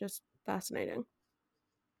 I find it just fascinating.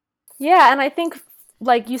 Yeah, and I think,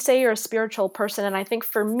 like you say, you're a spiritual person. And I think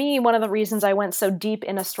for me, one of the reasons I went so deep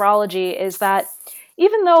in astrology is that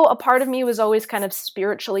even though a part of me was always kind of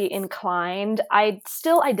spiritually inclined, I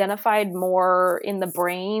still identified more in the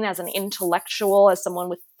brain as an intellectual, as someone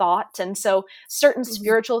with thought. And so certain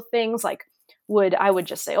spiritual things like I would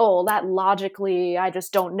just say, oh, that logically, I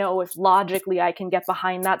just don't know if logically I can get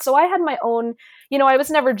behind that. So I had my own, I was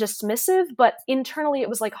never dismissive, but internally it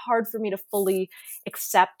was like hard for me to fully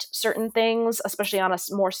accept certain things, especially on a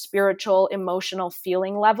more spiritual, emotional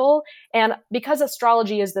feeling level. And because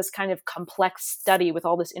astrology is this kind of complex study with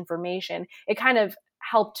all this information, it kind of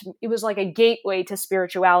helped. It was like a gateway to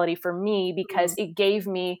spirituality for me because it gave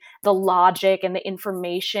me the logic and the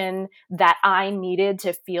information that I needed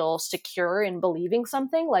to feel secure in believing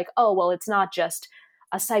something. Like, oh, well, it's not just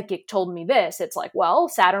a psychic told me this. It's like, well,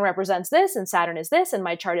 Saturn represents this and Saturn is this and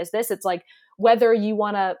my chart is this. It's like, whether you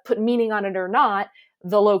want to put meaning on it or not,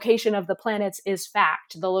 the location of the planets is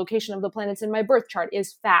fact. The location of the planets in my birth chart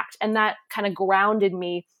is fact. And that kind of grounded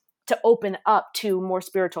me to open up to more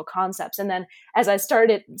spiritual concepts. And then as I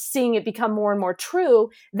started seeing it become more and more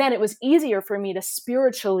true, then it was easier for me to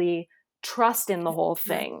spiritually trust in the whole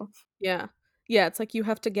thing. Yeah. Yeah, it's like you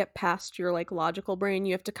have to get past your like logical brain.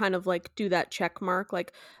 You have to kind of like do that check mark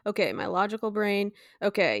like, okay, my logical brain,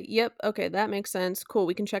 okay, yep, okay, that makes sense. Cool,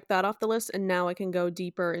 we can check that off the list and now I can go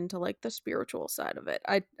deeper into like the spiritual side of it.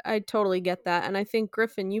 I totally get that. And I think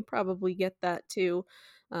Griffin, you probably get that too.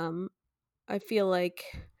 I feel like,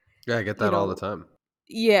 Yeah, I get you that all the know, time.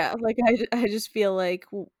 yeah, like I just feel like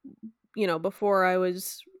before I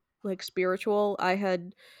was like spiritual,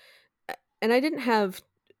 and I didn't have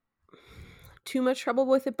too much trouble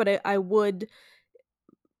with it, but I would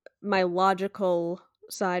my logical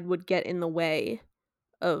side would get in the way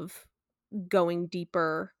of going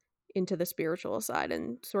deeper into the spiritual side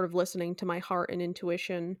and sort of listening to my heart and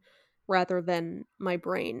intuition rather than my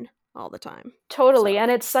brain all the time. Totally. So,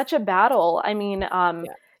 And it's such a battle. I mean, yeah.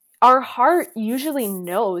 our heart usually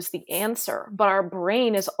knows the answer, but our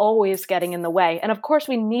brain is always getting in the way. And of course,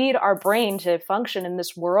 we need our brain to function in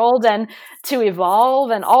this world and to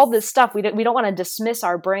evolve and all this stuff. We don't want to dismiss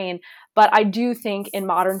our brain. But I do think in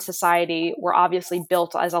modern society, we're obviously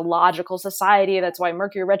built as a logical society. That's why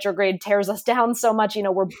Mercury retrograde tears us down so much.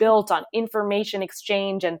 We're built on information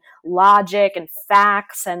exchange and logic and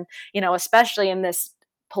facts. And, especially in this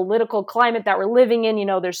political climate that we're living in,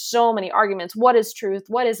 there's so many arguments. What is truth?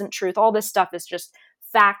 What isn't truth? All this stuff is just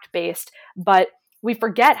fact based. But we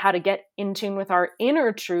forget how to get in tune with our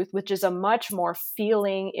inner truth, which is a much more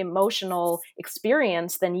feeling, emotional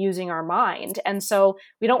experience than using our mind. And so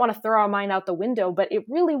we don't want to throw our mind out the window, but it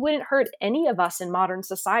really wouldn't hurt any of us in modern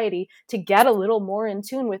society to get a little more in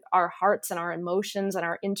tune with our hearts and our emotions and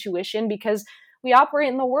our intuition, because we operate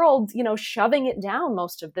in the world, shoving it down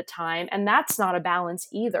most of the time. And that's not a balance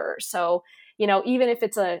either. So, even if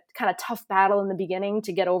it's a kind of tough battle in the beginning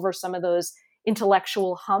to get over some of those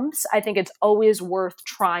intellectual humps, I think it's always worth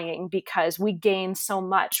trying because we gain so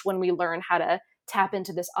much when we learn how to tap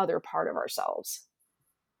into this other part of ourselves.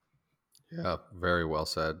 Yeah, very well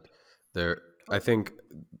said. I think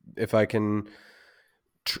if I can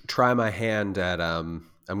try my hand at,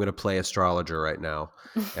 I'm going to play astrologer right now,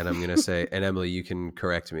 and I'm going to say, and Emily, you can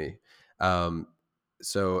correct me.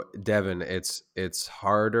 So Devin, it's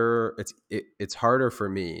harder. It's harder for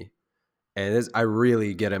me. And I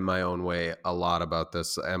really get in my own way a lot about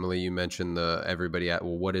this. Emily, you mentioned everybody at,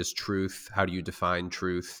 well, what is truth? How do you define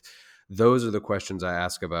truth? Those are the questions I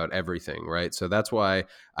ask about everything, right? So that's why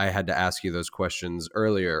I had to ask you those questions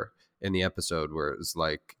earlier in the episode, where it was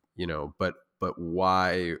like, but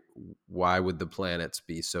why would the planets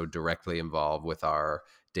be so directly involved with our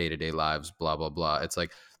day-to-day lives? Blah blah blah. It's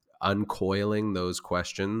like uncoiling those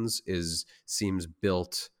questions seems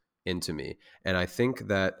built into me, and I think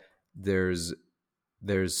that there's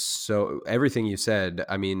so everything you said.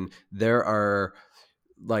 I mean, there are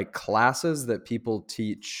like classes that people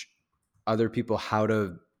teach other people how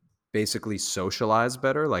to basically socialize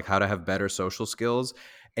better, like how to have better social skills.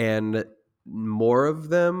 And more of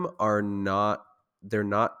them they're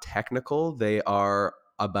not technical. They are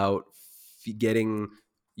about getting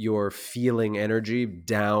your feeling energy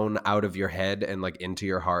down out of your head and like into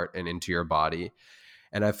your heart and into your body.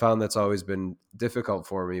 And I found that's always been difficult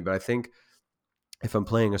for me. But I think if I'm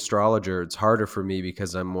playing astrologer, it's harder for me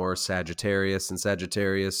because I'm more Sagittarius. And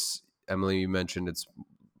Sagittarius, Emily, you mentioned it's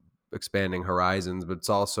expanding horizons, but it's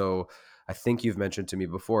also, I think you've mentioned to me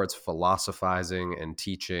before, it's philosophizing and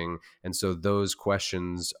teaching. And so those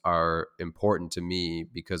questions are important to me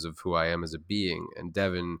because of who I am as a being. And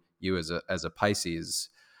Devin, you as a Pisces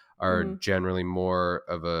are generally more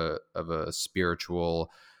of a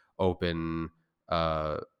spiritual, open,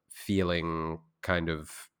 feeling kind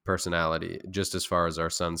of personality, just as far as our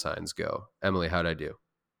sun signs go. Emily, how'd I do?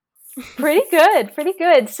 Pretty good, pretty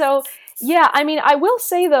good. So, yeah, I mean, I will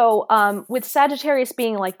say though, with Sagittarius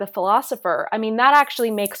being like the philosopher, I mean, that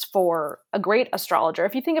actually makes for a great astrologer.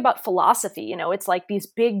 If you think about philosophy, it's like these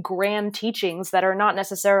big grand teachings that are not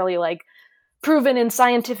necessarily like proven in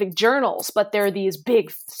scientific journals, but they're these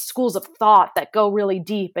big schools of thought that go really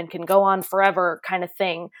deep and can go on forever kind of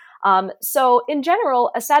thing. So, in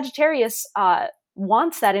general, a Sagittarius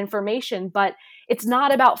wants that information, but it's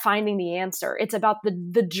not about finding the answer. It's about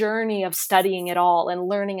the journey of studying it all and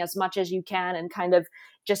learning as much as you can, and kind of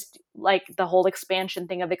just like the whole expansion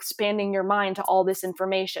thing of expanding your mind to all this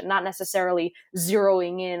information, not necessarily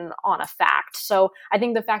zeroing in on a fact. So I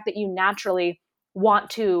think the fact that you naturally want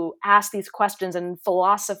to ask these questions and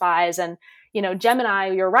philosophize, and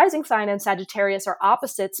Gemini, your rising sign, and Sagittarius are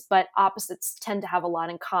opposites, but opposites tend to have a lot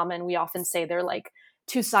in common. We often say they're like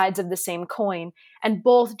two sides of the same coin, and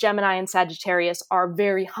both Gemini and Sagittarius are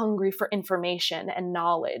very hungry for information and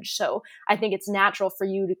knowledge. So I think it's natural for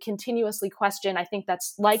you to continuously question. I think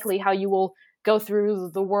that's likely how you will go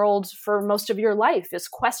through the world for most of your life, is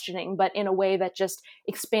questioning, but in a way that just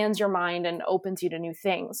expands your mind and opens you to new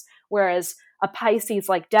things. Whereas a Pisces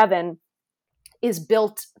like Devin is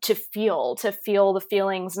built to feel the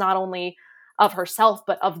feelings, not only of herself,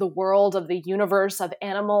 but of the world, of the universe, of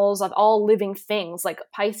animals, of all living things. Like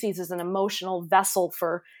Pisces is an emotional vessel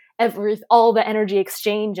for all the energy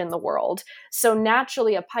exchange in the world. So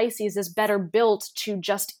naturally, a Pisces is better built to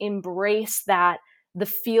just embrace the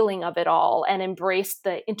feeling of it all, and embrace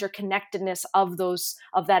the interconnectedness of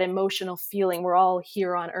that emotional feeling. We're all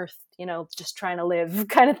here on earth, just trying to live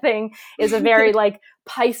kind of thing, is a very like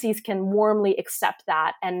Pisces can warmly accept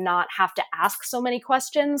that and not have to ask so many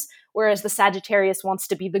questions, whereas the Sagittarius wants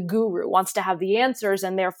to be the guru, wants to have the answers,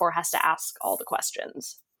 and therefore has to ask all the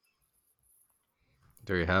questions.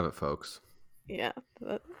 There you have it, folks. Yeah.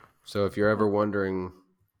 So if you're ever wondering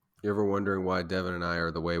why Devin and I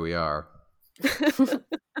are the way we are,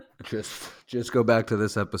 just go back to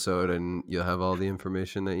this episode and you'll have all the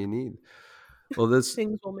information that you need. Well,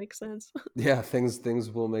 things will make sense. Yeah, things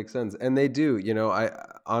will make sense, and they do. I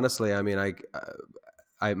honestly, I mean,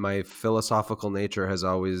 my philosophical nature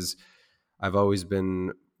I've always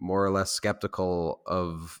been more or less skeptical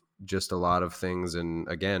of just a lot of things, and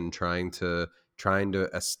again, trying to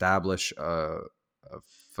establish a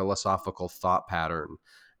philosophical thought pattern.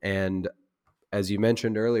 And as you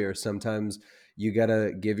mentioned earlier, sometimes you got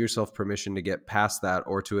to give yourself permission to get past that,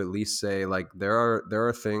 or to at least say, like, there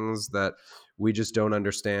are things that we just don't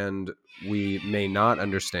understand, we may not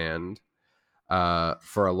understand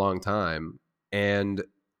for a long time, and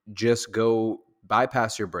just go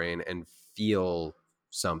bypass your brain and feel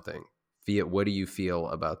something. Feel, what do you feel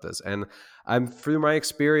about this? And I'm, through my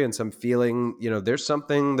experience, I'm feeling, there's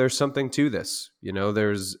something to this.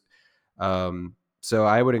 There's so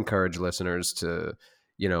I would encourage listeners to,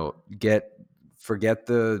 forget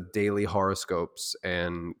the daily horoscopes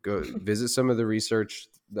and go visit some of the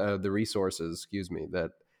resources, excuse me,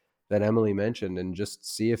 that Emily mentioned, and just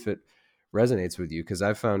see if it resonates with you. Because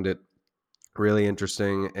I found it really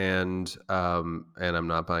interesting, and I'm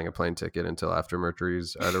not buying a plane ticket until after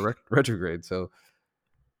Mercury's out of retrograde. So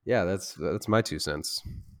yeah, that's my 2 cents.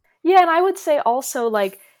 Yeah, and I would say also,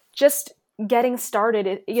 like, just getting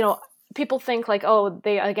started, people think like, oh,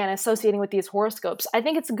 they again associating with these horoscopes. I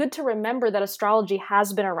think it's good to remember that astrology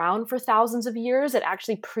has been around for thousands of years. It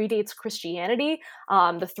actually predates Christianity.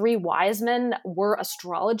 The three wise men were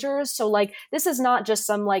astrologers. So like, this is not just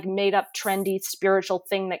some like made up trendy spiritual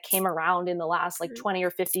thing that came around in the last like 20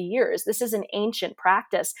 or 50 years. This is an ancient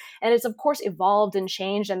practice, and it's of course evolved and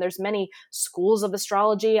changed, and there's many schools of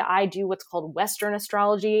astrology. I do what's called Western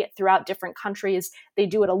astrology. Throughout different countries, they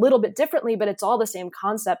do it a little bit differently, but it's all the same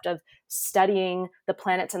concept of studying the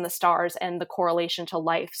planets and the stars and the correlation to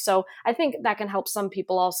life. So I think that can help some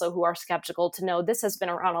people also who are skeptical to know this has been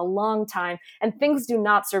around a long time, and things do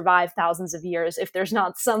not survive thousands of years if there's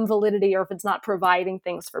not some validity, or if it's not providing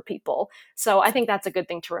things for people. So I think that's a good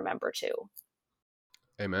thing to remember too.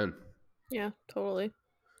 Amen. Yeah, totally.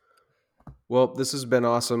 Well, this has been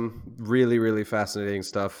awesome. Really, really fascinating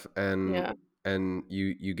stuff. And Yeah. and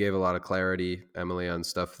you gave a lot of clarity, Emily, on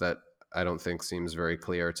stuff that I don't think seems very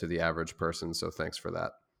clear to the average person. So thanks for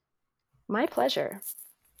that. My pleasure.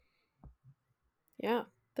 Yeah.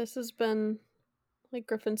 This has been, like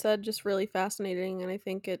Griffin said, just really fascinating, and I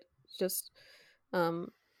think it just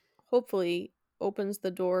hopefully opens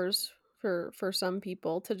the doors for some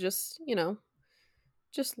people to just,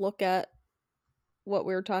 just look at what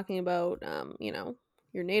we were talking about,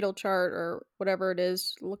 your natal chart or whatever it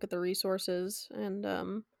is, look at the resources,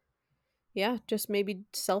 and yeah, just maybe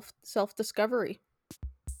self discovery.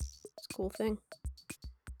 It's a cool thing.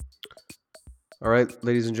 All right,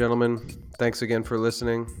 ladies and gentlemen, thanks again for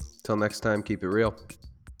listening. Till next time, keep it real.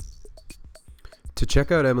 To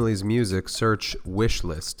check out Emily's music, search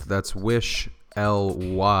Wishlist. That's Wish,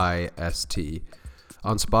 Lyst,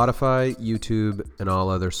 on Spotify, YouTube, and all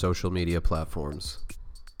other social media platforms.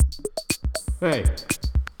 Hey,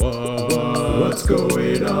 what's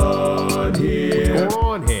going on here? What's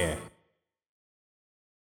going on here?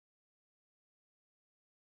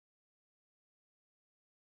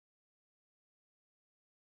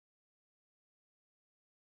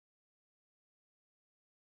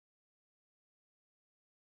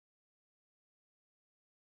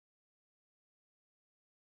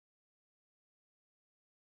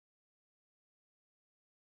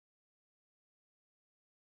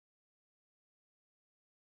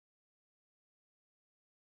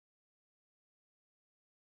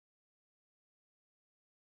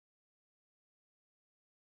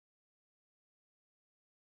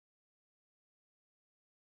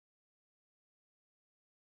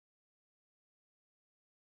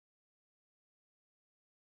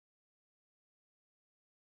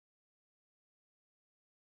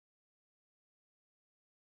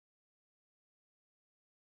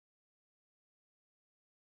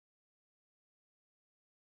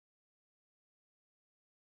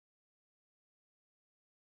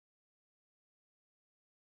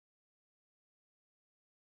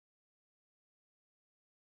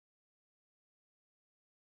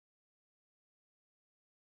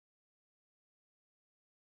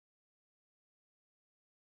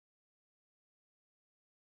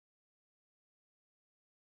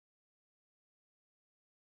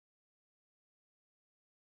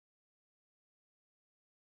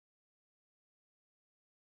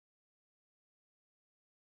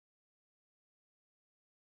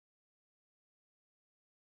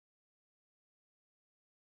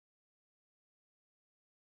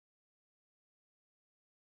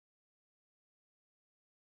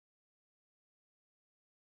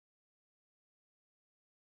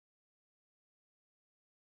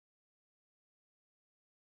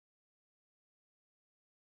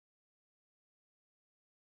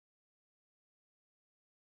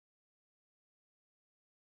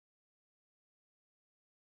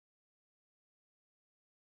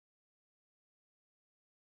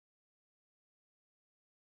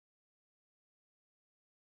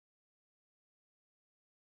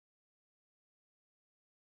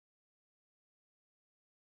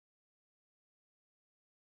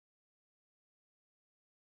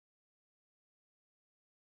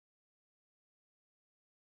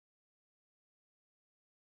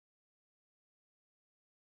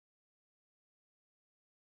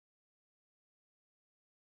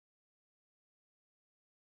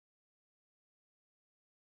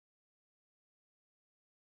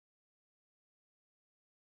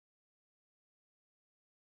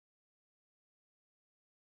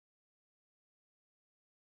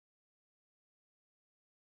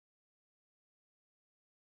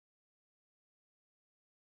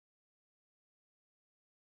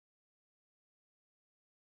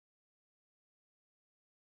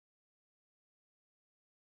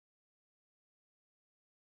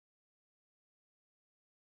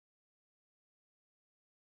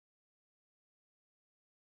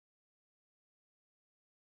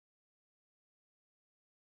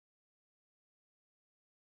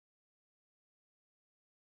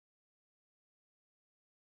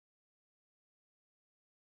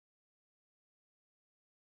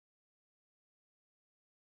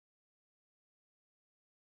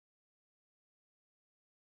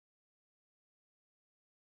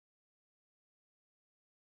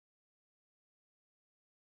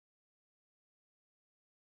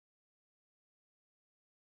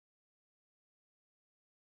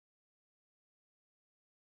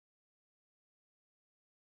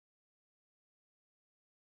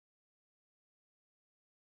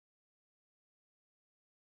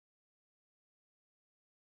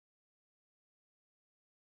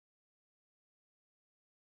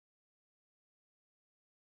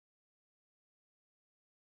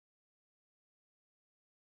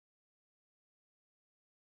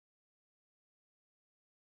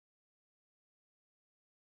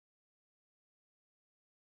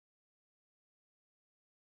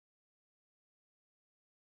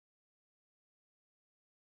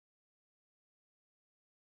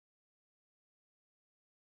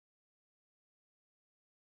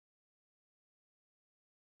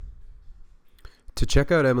 To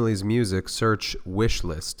check out Emily's music, search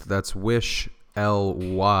Wishlist. That's Wish,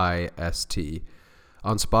 Lyst,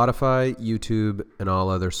 on Spotify, YouTube, and all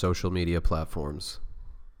other social media platforms.